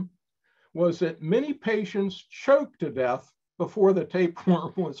problem was that many patients choked to death before the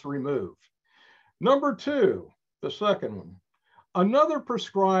tapeworm was removed. Number 2, the second one, another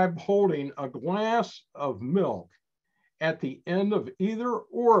prescribed holding a glass of milk at the end of either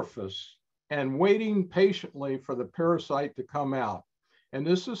orifice and waiting patiently for the parasite to come out. And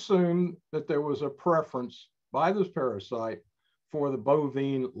this assumed that there was a preference by this parasite for the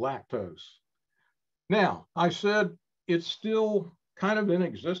bovine lactose. Now, I said it's still kind of in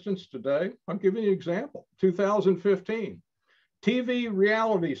existence today. I'll give you an example. 2015, TV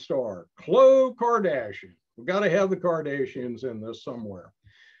reality star Khloe Kardashian. We've got to have the Kardashians in this somewhere.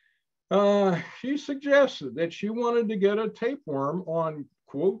 She suggested that she wanted to get a tapeworm on,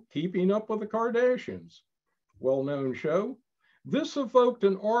 quote, Keeping Up with the Kardashians, well-known show. This evoked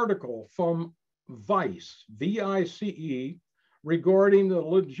an article from Vice, V-I-C-E, regarding the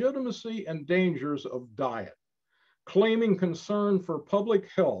legitimacy and dangers of diet. Claiming concern for public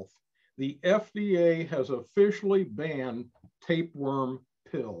health, the FDA has officially banned tapeworm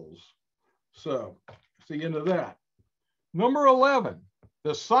pills. So, that's the end of that. Number 11,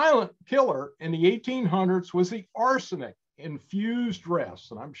 the silent killer in the 1800s was the arsenic infused dress.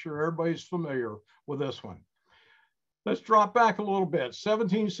 And I'm sure everybody's familiar with this one. Let's drop back a little bit.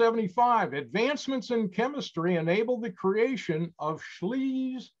 1775, advancements in chemistry enabled the creation of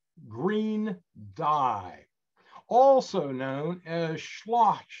Schlie's green dye, also known as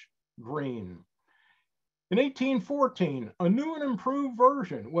Schloss green. In 1814, a new and improved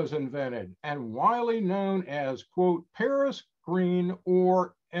version was invented and widely known as, quote, Paris green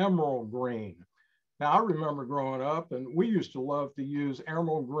or emerald green. Now, I remember growing up and we used to love to use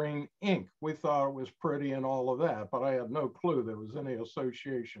emerald green ink. We thought it was pretty and all of that, but I had no clue there was any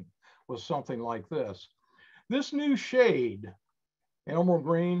association with something like this. This new shade, emerald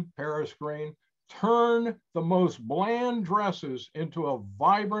green, Paris green, turned the most bland dresses into a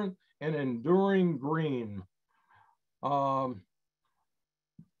vibrant and enduring green, and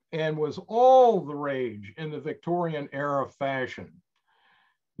was all the rage in the Victorian era fashion.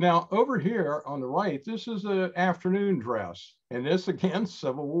 Now, over here on the right, this is an afternoon dress, and this again,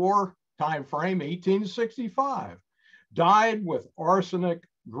 Civil War time frame, 1865, dyed with arsenic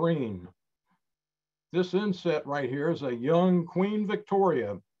green. This inset right here is a young Queen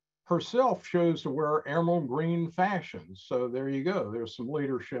Victoria herself chose to wear emerald green fashions. So there you go. There's some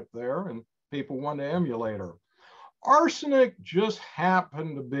leadership there and people want to emulate her. Arsenic just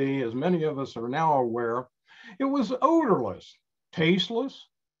happened to be, as many of us are now aware, it was odorless, tasteless,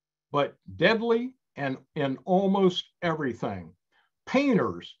 but deadly and in almost everything.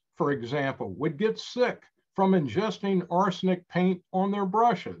 Painters, for example, would get sick from ingesting arsenic paint on their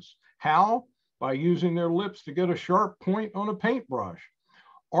brushes. How? By using their lips to get a sharp point on a paintbrush.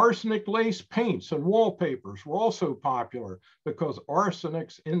 Arsenic laced paints and wallpapers were also popular because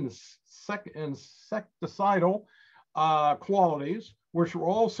arsenic's insecticidal qualities, which were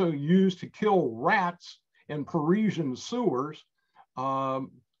also used to kill rats in Parisian sewers,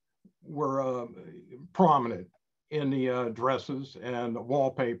 were prominent in the dresses and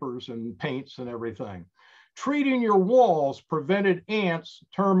wallpapers and paints and everything. Treating your walls prevented ants,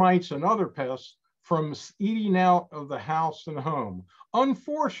 termites, and other pests from eating out of the house and home.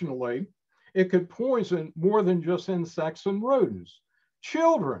 Unfortunately, it could poison more than just insects and rodents.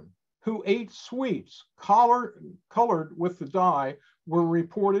 Children who ate sweets colored with the dye were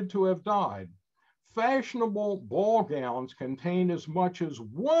reported to have died. Fashionable ball gowns contained as much as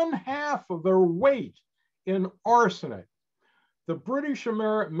 1/2 of their weight in arsenic. The British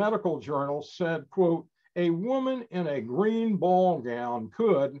Medical Journal said, quote, a woman in a green ball gown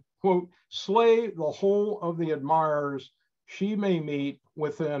could, quote, slay the whole of the admirers she may meet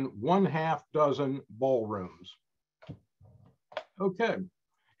within 1/2 dozen ballrooms. Okay,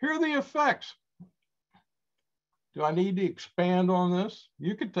 here are the effects. Do I need to expand on this?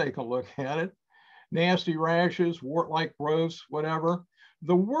 You could take a look at it. Nasty rashes, wart-like growths, whatever.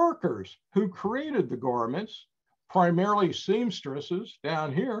 The workers who created the garments, primarily seamstresses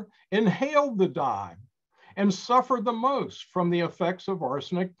down here, inhaled the dye and suffered the most from the effects of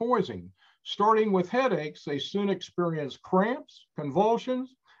arsenic poisoning. Starting with headaches, they soon experienced cramps,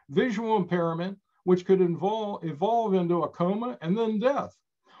 convulsions, visual impairment, which could evolve into a coma and then death.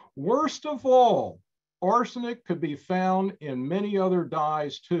 Worst of all, arsenic could be found in many other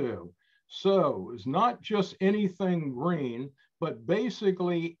dyes too. So it's not just anything green, but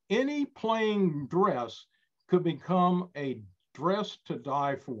basically any plain dress could become a dress to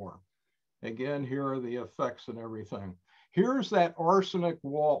die for. Again, here are the effects and everything. Here's that arsenic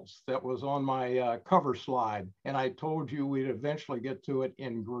waltz that was on my cover slide. And I told you we'd eventually get to it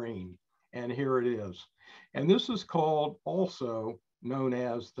in green. And here it is. And this is called, also known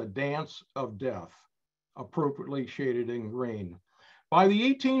as the Dance of Death, appropriately shaded in green. By the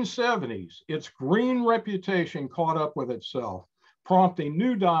 1870s, its green reputation caught up with itself, prompting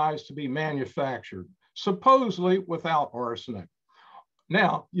new dyes to be manufactured, supposedly without arsenic.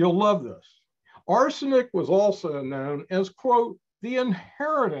 Now, you'll love this. Arsenic was also known as, quote, the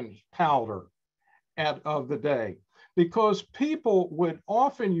inheritance powder of the day, because people would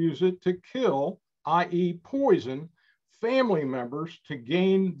often use it to kill, i.e. poison, family members to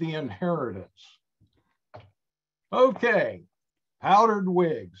gain the inheritance. Okay, powdered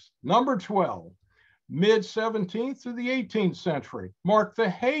wigs. Number 12, mid-17th through the 18th century, marked the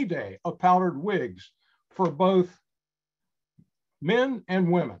heyday of powdered wigs for both men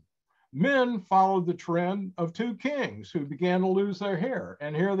and women. Men followed the trend of two kings who began to lose their hair,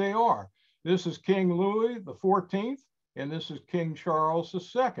 and here they are. This is King Louis XIV, and this is King Charles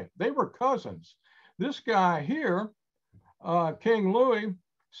II. They were cousins. This guy here, King Louis,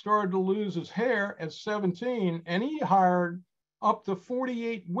 started to lose his hair at 17, and he hired up to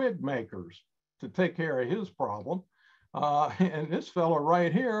 48 wig makers to take care of his problem. And this fellow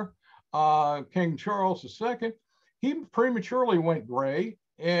right here, King Charles II, he prematurely went gray,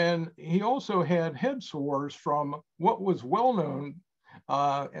 and he also had head sores from what was well known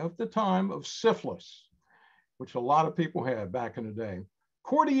at the time of syphilis, which a lot of people had back in the day.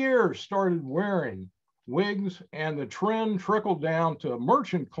 Courtiers started wearing wigs, and the trend trickled down to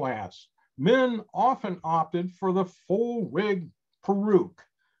merchant class Men often opted for the full wig peruke,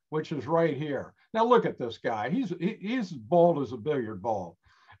 which is right here. Now look at this guy. He's bald as a billiard ball,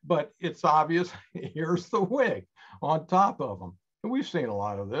 but it's obvious. Here's the wig on top of him. And we've seen a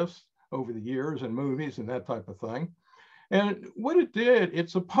lot of this over the years in movies and that type of thing. And what it did, it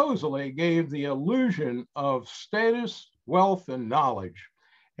supposedly gave the illusion of status, wealth, and knowledge.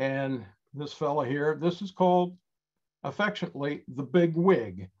 And this fella here, this is called affectionately the big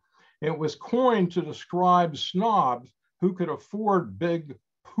wig. It was coined to describe snobs who could afford big,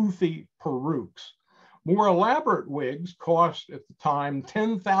 poofy perukes. More elaborate wigs cost at the time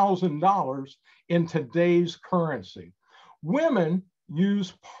 $10,000 in today's currency. Women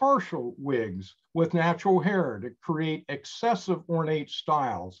use partial wigs with natural hair to create excessive ornate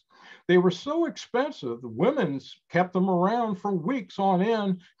styles. They were so expensive, the women kept them around for weeks on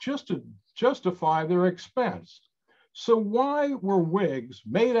end just to justify their expense. So why were wigs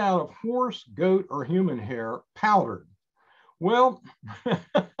made out of horse, goat, or human hair powdered? Well,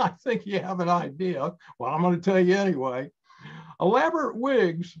 I think you have an idea. Well, I'm going to tell you anyway. Elaborate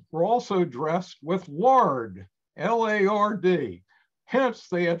wigs were also dressed with lard, L-A-R-D. Hence,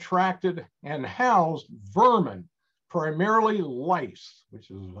 they attracted and housed vermin, primarily lice, which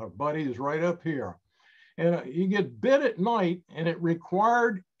is our buddies right up here. And you get bit at night, and it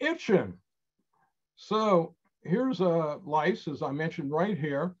required itching. So here's a lice, as I mentioned right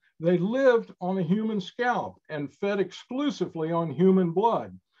here. They lived on a human scalp and fed exclusively on human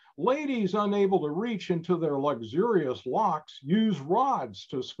blood. Ladies unable to reach into their luxurious locks use rods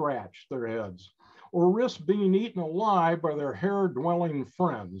to scratch their heads or risk being eaten alive by their hair-dwelling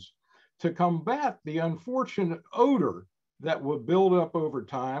friends. To combat the unfortunate odor that would build up over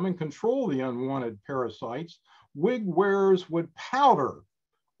time and control the unwanted parasites, wig wearers would powder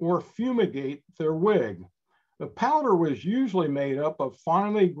or fumigate their wig. The powder was usually made up of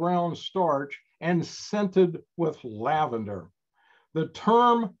finely ground starch and scented with lavender. The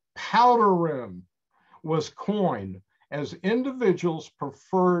term powder room was coined as individuals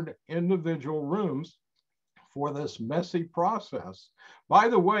preferred individual rooms for this messy process. By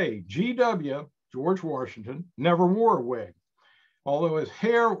the way, GW, George Washington, never wore a wig, although his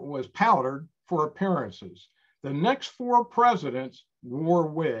hair was powdered for appearances. The next four presidents wore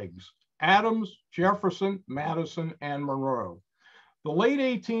wigs: Adams, Jefferson, Madison, and Monroe. The late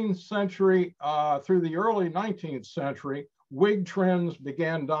 18th century through the early 19th century, wig trends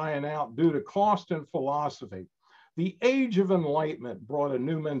began dying out due to cost and philosophy. The Age of Enlightenment brought a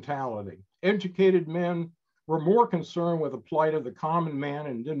new mentality. Educated men were more concerned with the plight of the common man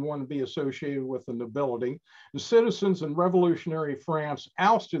and didn't want to be associated with the nobility. The citizens in revolutionary France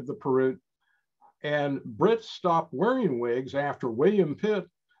ousted the peruke, and Brits stopped wearing wigs after William Pitt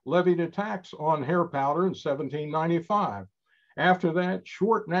levied a tax on hair powder in 1795. After that,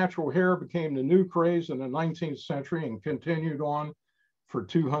 short natural hair became the new craze in the 19th century and continued on for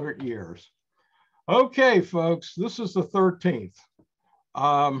 200 years. Okay, folks, this is the 13th.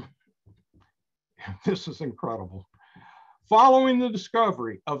 This is incredible. Following the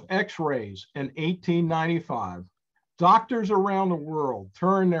discovery of X-rays in 1895, doctors around the world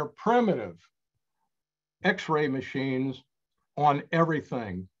turned their primitive X-ray machines on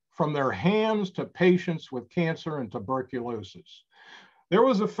everything, from their hands to patients with cancer and tuberculosis. There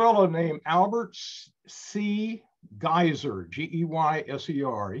was a fellow named Albert C. Geyser,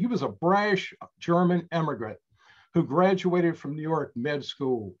 G-E-Y-S-E-R. He was a brash German immigrant who graduated from New York Med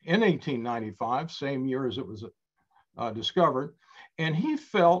School in 1895, same year as it was discovered. And he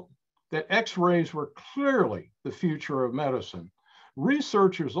felt that X-rays were clearly the future of medicine.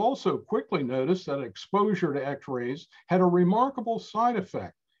 Researchers also quickly noticed that exposure to X-rays had a remarkable side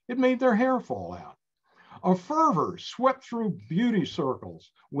effect. It made their hair fall out. A fervor swept through beauty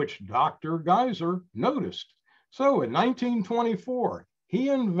circles, which Dr. Geyser noticed. So in 1924, he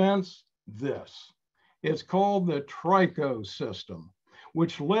invents this. It's called the Trico system,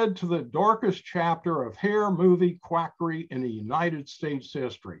 which led to the darkest chapter of hair movie quackery in the United States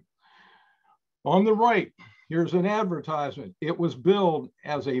history. On the right, here's an advertisement. It was billed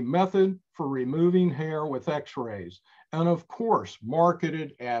as a method for removing hair with X-rays, and of course,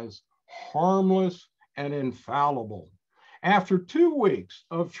 marketed as harmless and infallible. After 2 weeks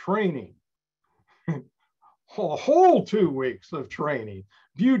of training, a whole 2 weeks of training,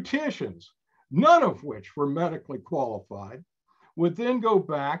 beauticians, none of which were medically qualified, would then go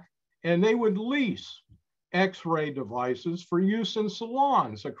back and they would lease X-ray devices for use in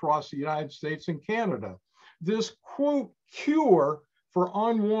salons across the United States and Canada. This, quote, cure for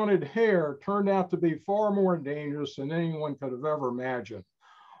unwanted hair turned out to be far more dangerous than anyone could have ever imagined.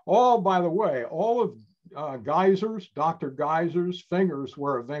 All, by the way, all of Dr. Geyser's fingers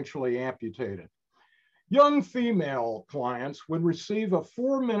were eventually amputated. Young female clients would receive a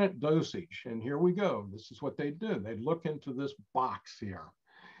 4-minute dosage. And here we go. This is what they do. They'd look into this box here.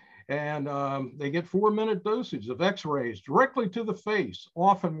 And they get 4-minute dosage of x-rays directly to the face,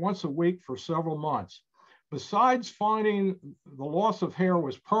 often once a week for several months. Besides finding the loss of hair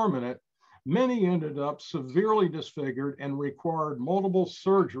was permanent, many ended up severely disfigured and required multiple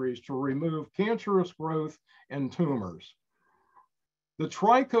surgeries to remove cancerous growth and tumors. The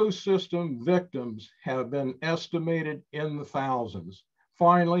Trico system victims have been estimated in the thousands.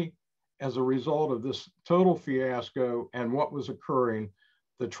 Finally, as a result of this total fiasco and what was occurring,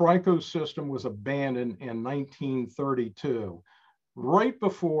 the Trico system was abandoned in 1932, right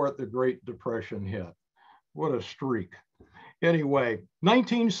before the Great Depression hit. What a streak. Anyway,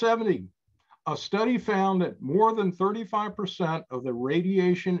 1970, a study found that more than 35% of the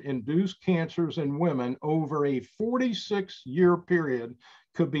radiation-induced cancers in women over a 46-year period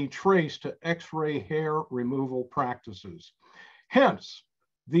could be traced to X-ray hair removal practices. Hence,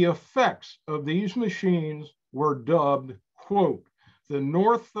 the effects of these machines were dubbed, quote, the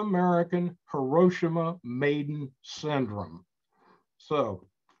North American Hiroshima Maiden Syndrome. So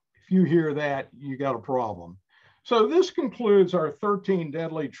if you hear that, you got a problem. So this concludes our 13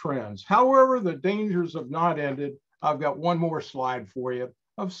 deadly trends. However, the dangers have not ended. I've got one more slide for you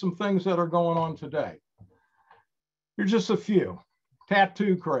of some things that are going on today. Here's just a few.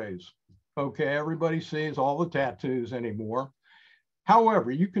 Tattoo craze. Okay, everybody sees all the tattoos anymore.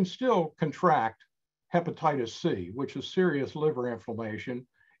 However, you can still contract hepatitis C, which is serious liver inflammation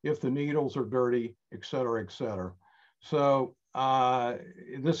if the needles are dirty, et cetera, et cetera. So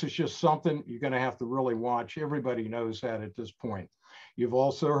this is just something you're going to have to really watch. Everybody knows that at this point. You've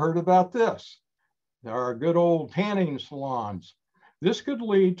also heard about this. There are good old tanning salons. This could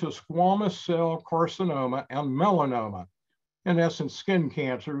lead to squamous cell carcinoma and melanoma, in essence, skin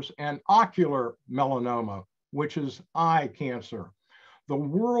cancers, and ocular melanoma, which is eye cancer. The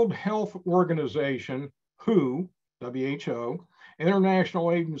World Health Organization, WHO,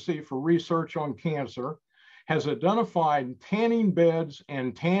 International Agency for Research on Cancer, has identified tanning beds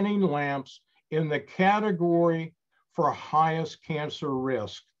and tanning lamps in the category for highest cancer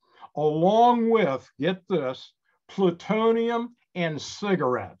risk, along with, get this, plutonium and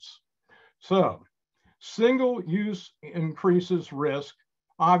cigarettes. So, single use increases risk.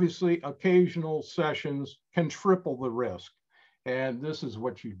 Obviously, occasional sessions can triple the risk. And this is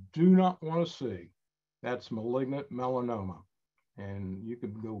what you do not want to see. That's malignant melanoma. And you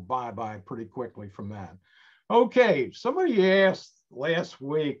can go bye-bye pretty quickly from that. Okay, somebody asked last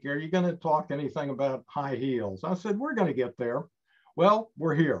week, are you going to talk anything about high heels? I said, we're going to get there. Well,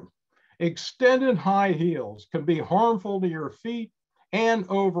 we're here. Extended high heels can be harmful to your feet and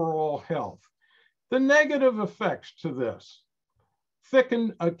overall health. The negative effects to this: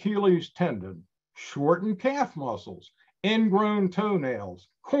 thickened Achilles tendon, shortened calf muscles, ingrown toenails,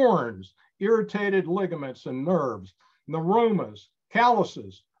 corns, irritated ligaments and nerves, neuromas,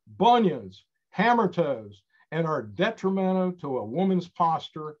 calluses, bunions, hammer toes, and are detrimental to a woman's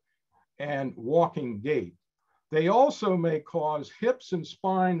posture and walking gait. They also may cause hips and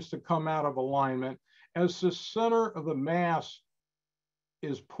spines to come out of alignment as the center of the mass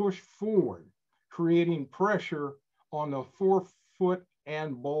is pushed forward, creating pressure on the forefoot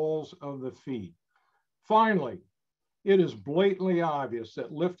and balls of the feet. Finally, it is blatantly obvious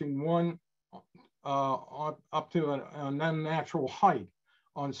that lifting one up to an unnatural height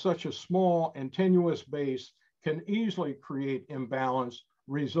on such a small and tenuous base can easily create imbalance,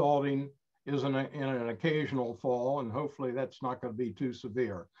 resulting in an occasional fall, and hopefully that's not going to be too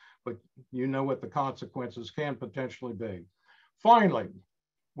severe, but you know what the consequences can potentially be. Finally,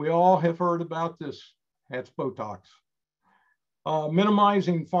 we all have heard about this, that's Botox.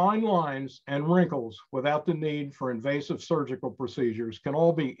 Minimizing fine lines and wrinkles without the need for invasive surgical procedures can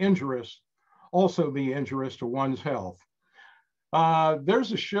also be injurious to one's health.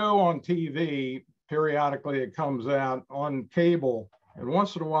 There's a show on TV, periodically it comes out on cable, and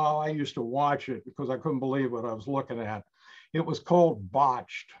once in a while I used to watch it because I couldn't believe what I was looking at. It was called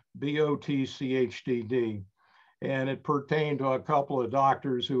Botched, B-O-T-C-H-D-D, and it pertained to a couple of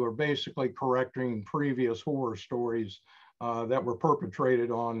doctors who are basically correcting previous horror stories that were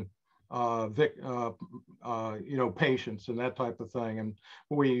perpetrated on patients and that type of thing. And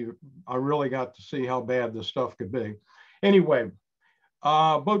I really got to see how bad this stuff could be. Anyway,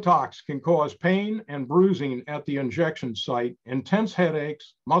 Botox can cause pain and bruising at the injection site, intense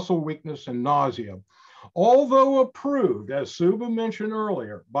headaches, muscle weakness, and nausea. Although approved, as Suba mentioned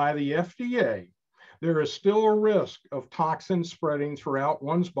earlier, by the FDA, there is still a risk of toxin spreading throughout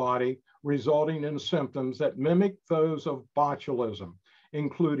one's body, resulting in symptoms that mimic those of botulism,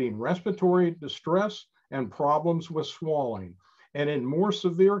 including respiratory distress and problems with swallowing. And in more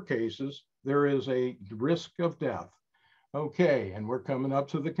severe cases, there is a risk of death. Okay, and we're coming up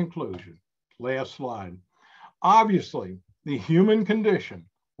to the conclusion. Last slide. Obviously, the human condition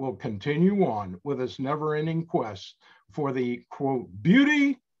will continue on with its never-ending quest for the, quote,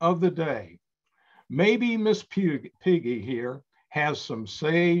 beauty of the day. Maybe Miss Piggy here has some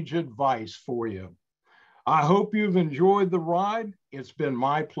sage advice for you. I hope you've enjoyed the ride. It's been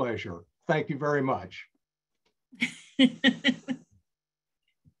my pleasure. Thank you very much.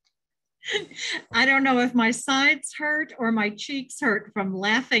 I don't know if my sides hurt or my cheeks hurt from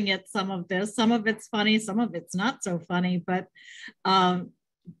laughing at some of this. Some of it's funny, some of it's not so funny, but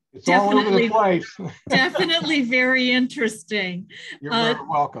it's all over the place. Definitely very interesting. You're very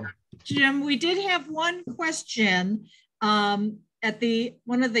welcome. Jim, we did have one question at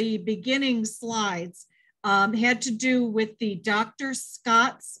one of the beginning slides, had to do with the Dr.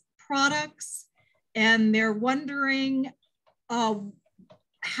 Scott's products, and they're wondering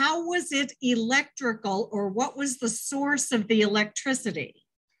how was it electrical, or what was the source of the electricity?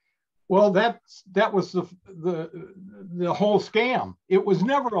 Well, that was the whole scam. It was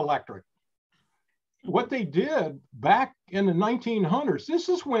never electric. What they did back in the 1900s, this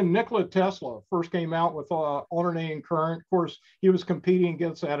is when Nikola Tesla first came out with alternating current. Of course, he was competing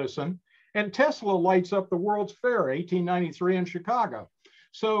against Edison, and Tesla lights up the World's Fair, 1893 in Chicago.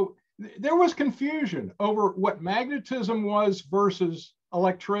 So there was confusion over what magnetism was versus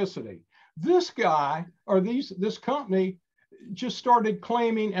electricity. This guy, or this company, just started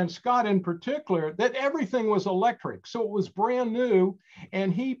claiming, and Scott in particular, that everything was electric. So it was brand new,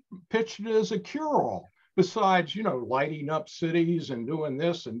 and he pitched it as a cure-all, besides, you know, lighting up cities and doing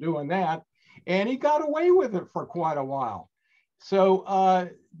this and doing that. And he got away with it for quite a while. So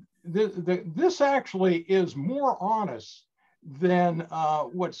this actually is more honest than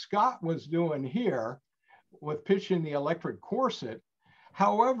what Scott was doing here with pitching the electric corset.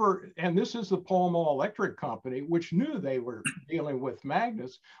 However, and this is the Pall Mall Electric Company, which knew they were dealing with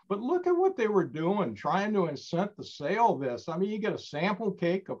magnets, but look at what they were doing, trying to incent the sale of this. I mean, you get a sample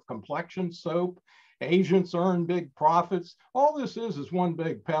cake of complexion soap, agents earn big profits. All this is one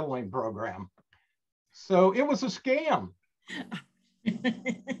big peddling program. So it was a scam.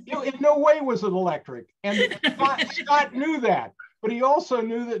 In no way was it electric. And Scott knew that, but he also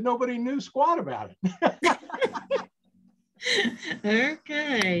knew that nobody knew squat about it.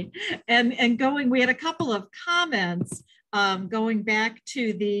 Okay, and we had a couple of comments going back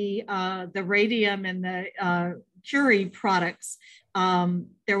to the radium and the Curie products.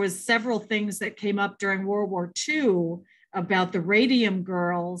 There was several things that came up during World War II about the radium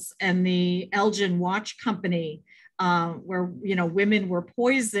girls and the Elgin Watch Company, where women were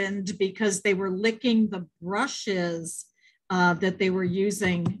poisoned because they were licking the brushes that they were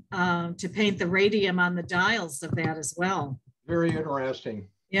using to paint the radium on the dials of that as well. Very interesting.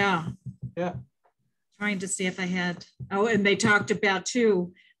 Yeah. Yeah. Trying to see if I had, and they talked about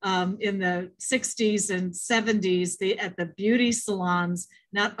too, in the 60s and 70s, at the beauty salons,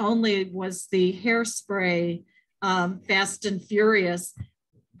 not only was the hairspray fast and furious,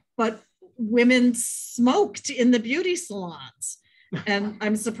 but women smoked in the beauty salons. And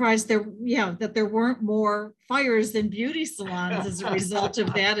I'm surprised that there weren't more fires in beauty salons as a result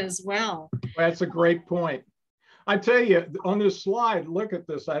of that as well. That's a great point. I tell you, on this slide, look at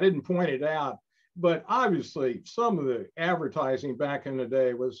this. I didn't point it out, but obviously some of the advertising back in the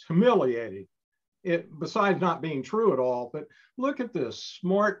day was humiliating. Besides not being true at all, but look at this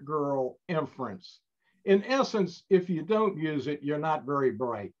smart girl inference. In essence, if you don't use it, you're not very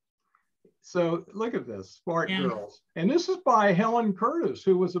bright. So look at this, smart girls. And this is by Helen Curtis,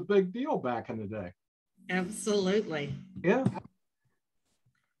 who was a big deal back in the day. Absolutely. Yeah.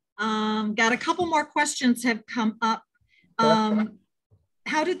 Got a couple more questions have come up.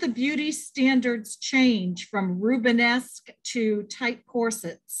 How did the beauty standards change from Rubenesque to tight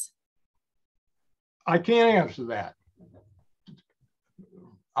corsets? I can't answer that.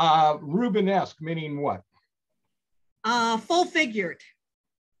 Rubenesque meaning what? Full figured.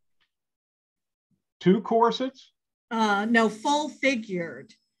 Two corsets? No, full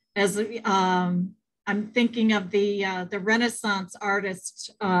figured. As I'm thinking of the Renaissance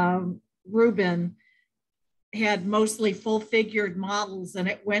artist Rubens had mostly full figured models, and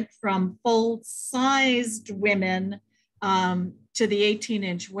it went from full sized women to the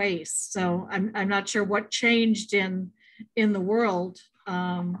 18-inch waist. So I'm not sure what changed in the world.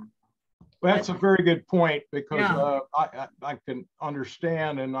 That's a very good point, because I can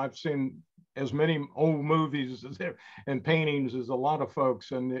understand, and I've seen as many old movies and paintings as a lot of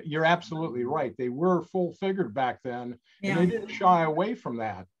folks. And you're absolutely right. They were full figured back then, and they didn't shy away from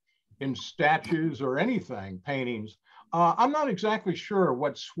that in statues or anything, paintings. I'm not exactly sure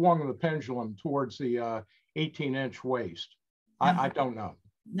what swung the pendulum towards the 18-inch waist. I don't know.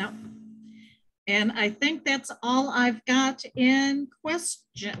 No. And I think that's all I've got in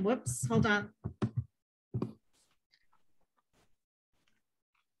question. Whoops, hold on.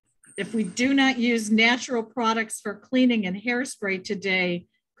 If we do not use natural products for cleaning and hairspray today,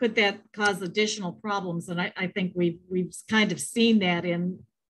 could that cause additional problems? And I think we've kind of seen that in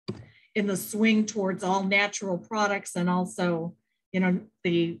the swing towards all natural products, and also,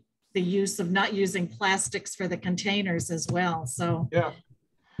 the use of not using plastics for the containers as well. So yeah,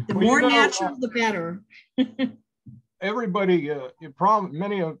 the more natural, the better. Everybody,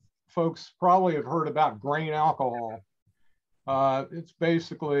 many of folks probably have heard about grain alcohol. It's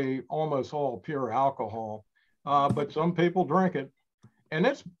basically almost all pure alcohol, but some people drink it, and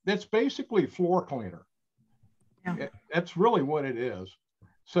it's basically floor cleaner. Yeah. That's really what it is.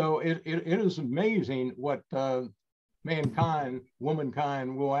 So it is amazing what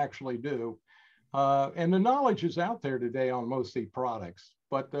womankind will actually do. And the knowledge is out there today on most of these products,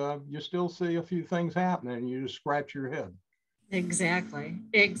 but you still see a few things happening and you just scratch your head. Exactly.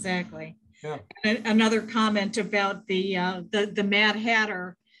 Yeah. Another comment about the Mad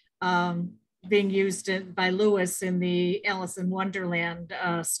Hatter being used by Lewis in the Alice in Wonderland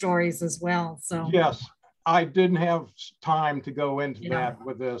stories as well. So yes, I didn't have time to go into that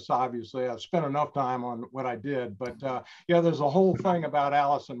with this. Obviously, I spent enough time on what I did, but yeah, there's a whole thing about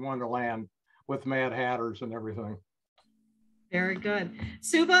Alice in Wonderland with Mad Hatters and everything. Very good.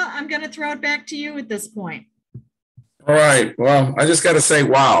 Suba, I'm going to throw it back to you at this point. All right. Well, I just got to say,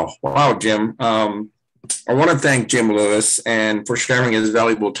 wow, Jim. I want to thank Jim Lewis and for sharing his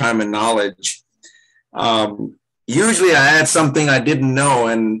valuable time and knowledge. Usually I add something I didn't know,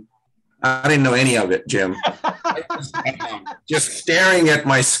 and I didn't know any of it, Jim. Just staring at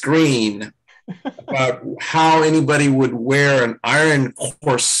my screen about how anybody would wear an iron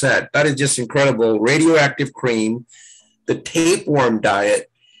corset. That is just incredible. Radioactive cream, the tapeworm diet.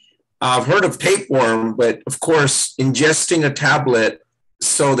 I've heard of tapeworm, but of course, ingesting a tablet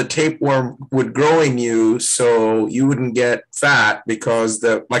so the tapeworm would grow in you so you wouldn't get fat, because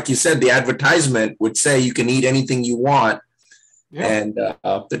like you said, the advertisement would say you can eat anything you want. Yeah. And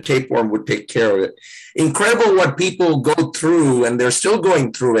the tapeworm would take care of it. Incredible what people go through, and they're still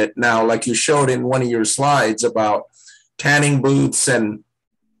going through it now, like you showed in one of your slides about tanning booths and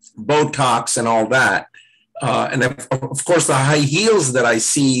Botox and all that. And of course, the high heels that I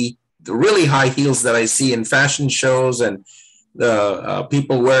see, the really high heels that I see in fashion shows and the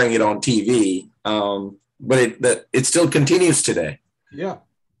people wearing it on TV. But it still continues today. Yeah.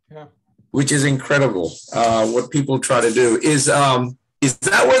 Which is incredible. What people try to do is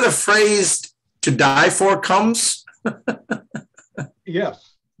that where the phrase "to die for" comes?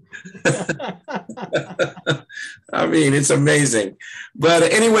 Yes. I mean, it's amazing. But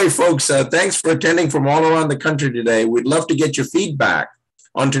anyway, folks, thanks for attending from all around the country today. We'd love to get your feedback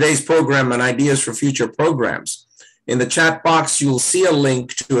on today's program and ideas for future programs. In the chat box, you'll see a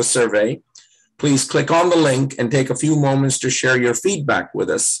link to a survey. Please click on the link and take a few moments to share your feedback with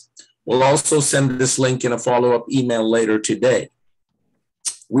us. We'll also send this link in a follow-up email later today.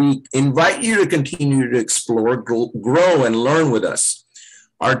 We invite you to continue to explore, grow, and learn with us.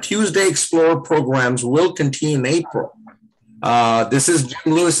 Our Tuesday Explore programs will continue in April. This is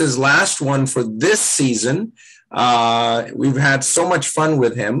Jim Lewis's last one for this season. We've had so much fun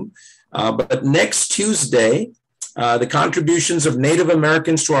with him. But next Tuesday, the contributions of Native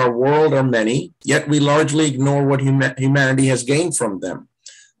Americans to our world are many, yet we largely ignore what humanity has gained from them.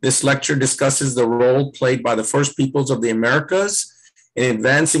 This lecture discusses the role played by the first peoples of the Americas in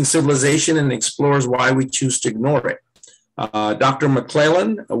advancing civilization and explores why we choose to ignore it. Dr.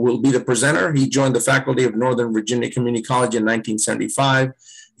 McClellan will be the presenter. He joined the faculty of Northern Virginia Community College in 1975.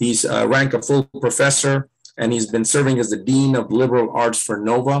 He's ranked a full professor, and he's been serving as the Dean of Liberal Arts for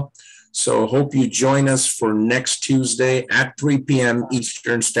NOVA. So hope you join us for next Tuesday at 3 p.m.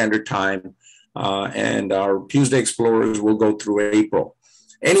 Eastern Standard Time. And our Tuesday Explorers will go through April.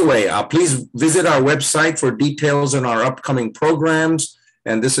 Anyway, please visit our website for details on our upcoming programs.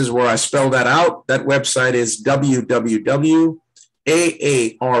 And this is where I spell that out. That website is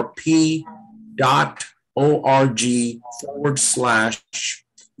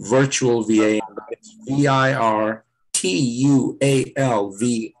www.aarp.org/virtual VA.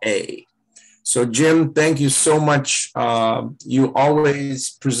 VIRTUALVA. So Jim, thank you so much. You always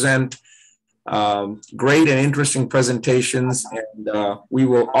present Great and interesting presentations, and we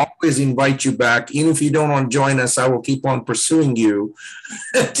will always invite you back. Even if you don't want to join us, I will keep on pursuing you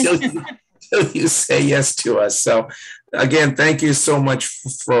until you say yes to us. So again, thank you so much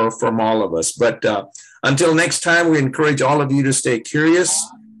from all of us. But until next time, we encourage all of you to stay curious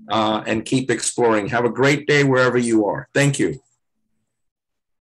and keep exploring. Have a great day wherever you are. Thank you.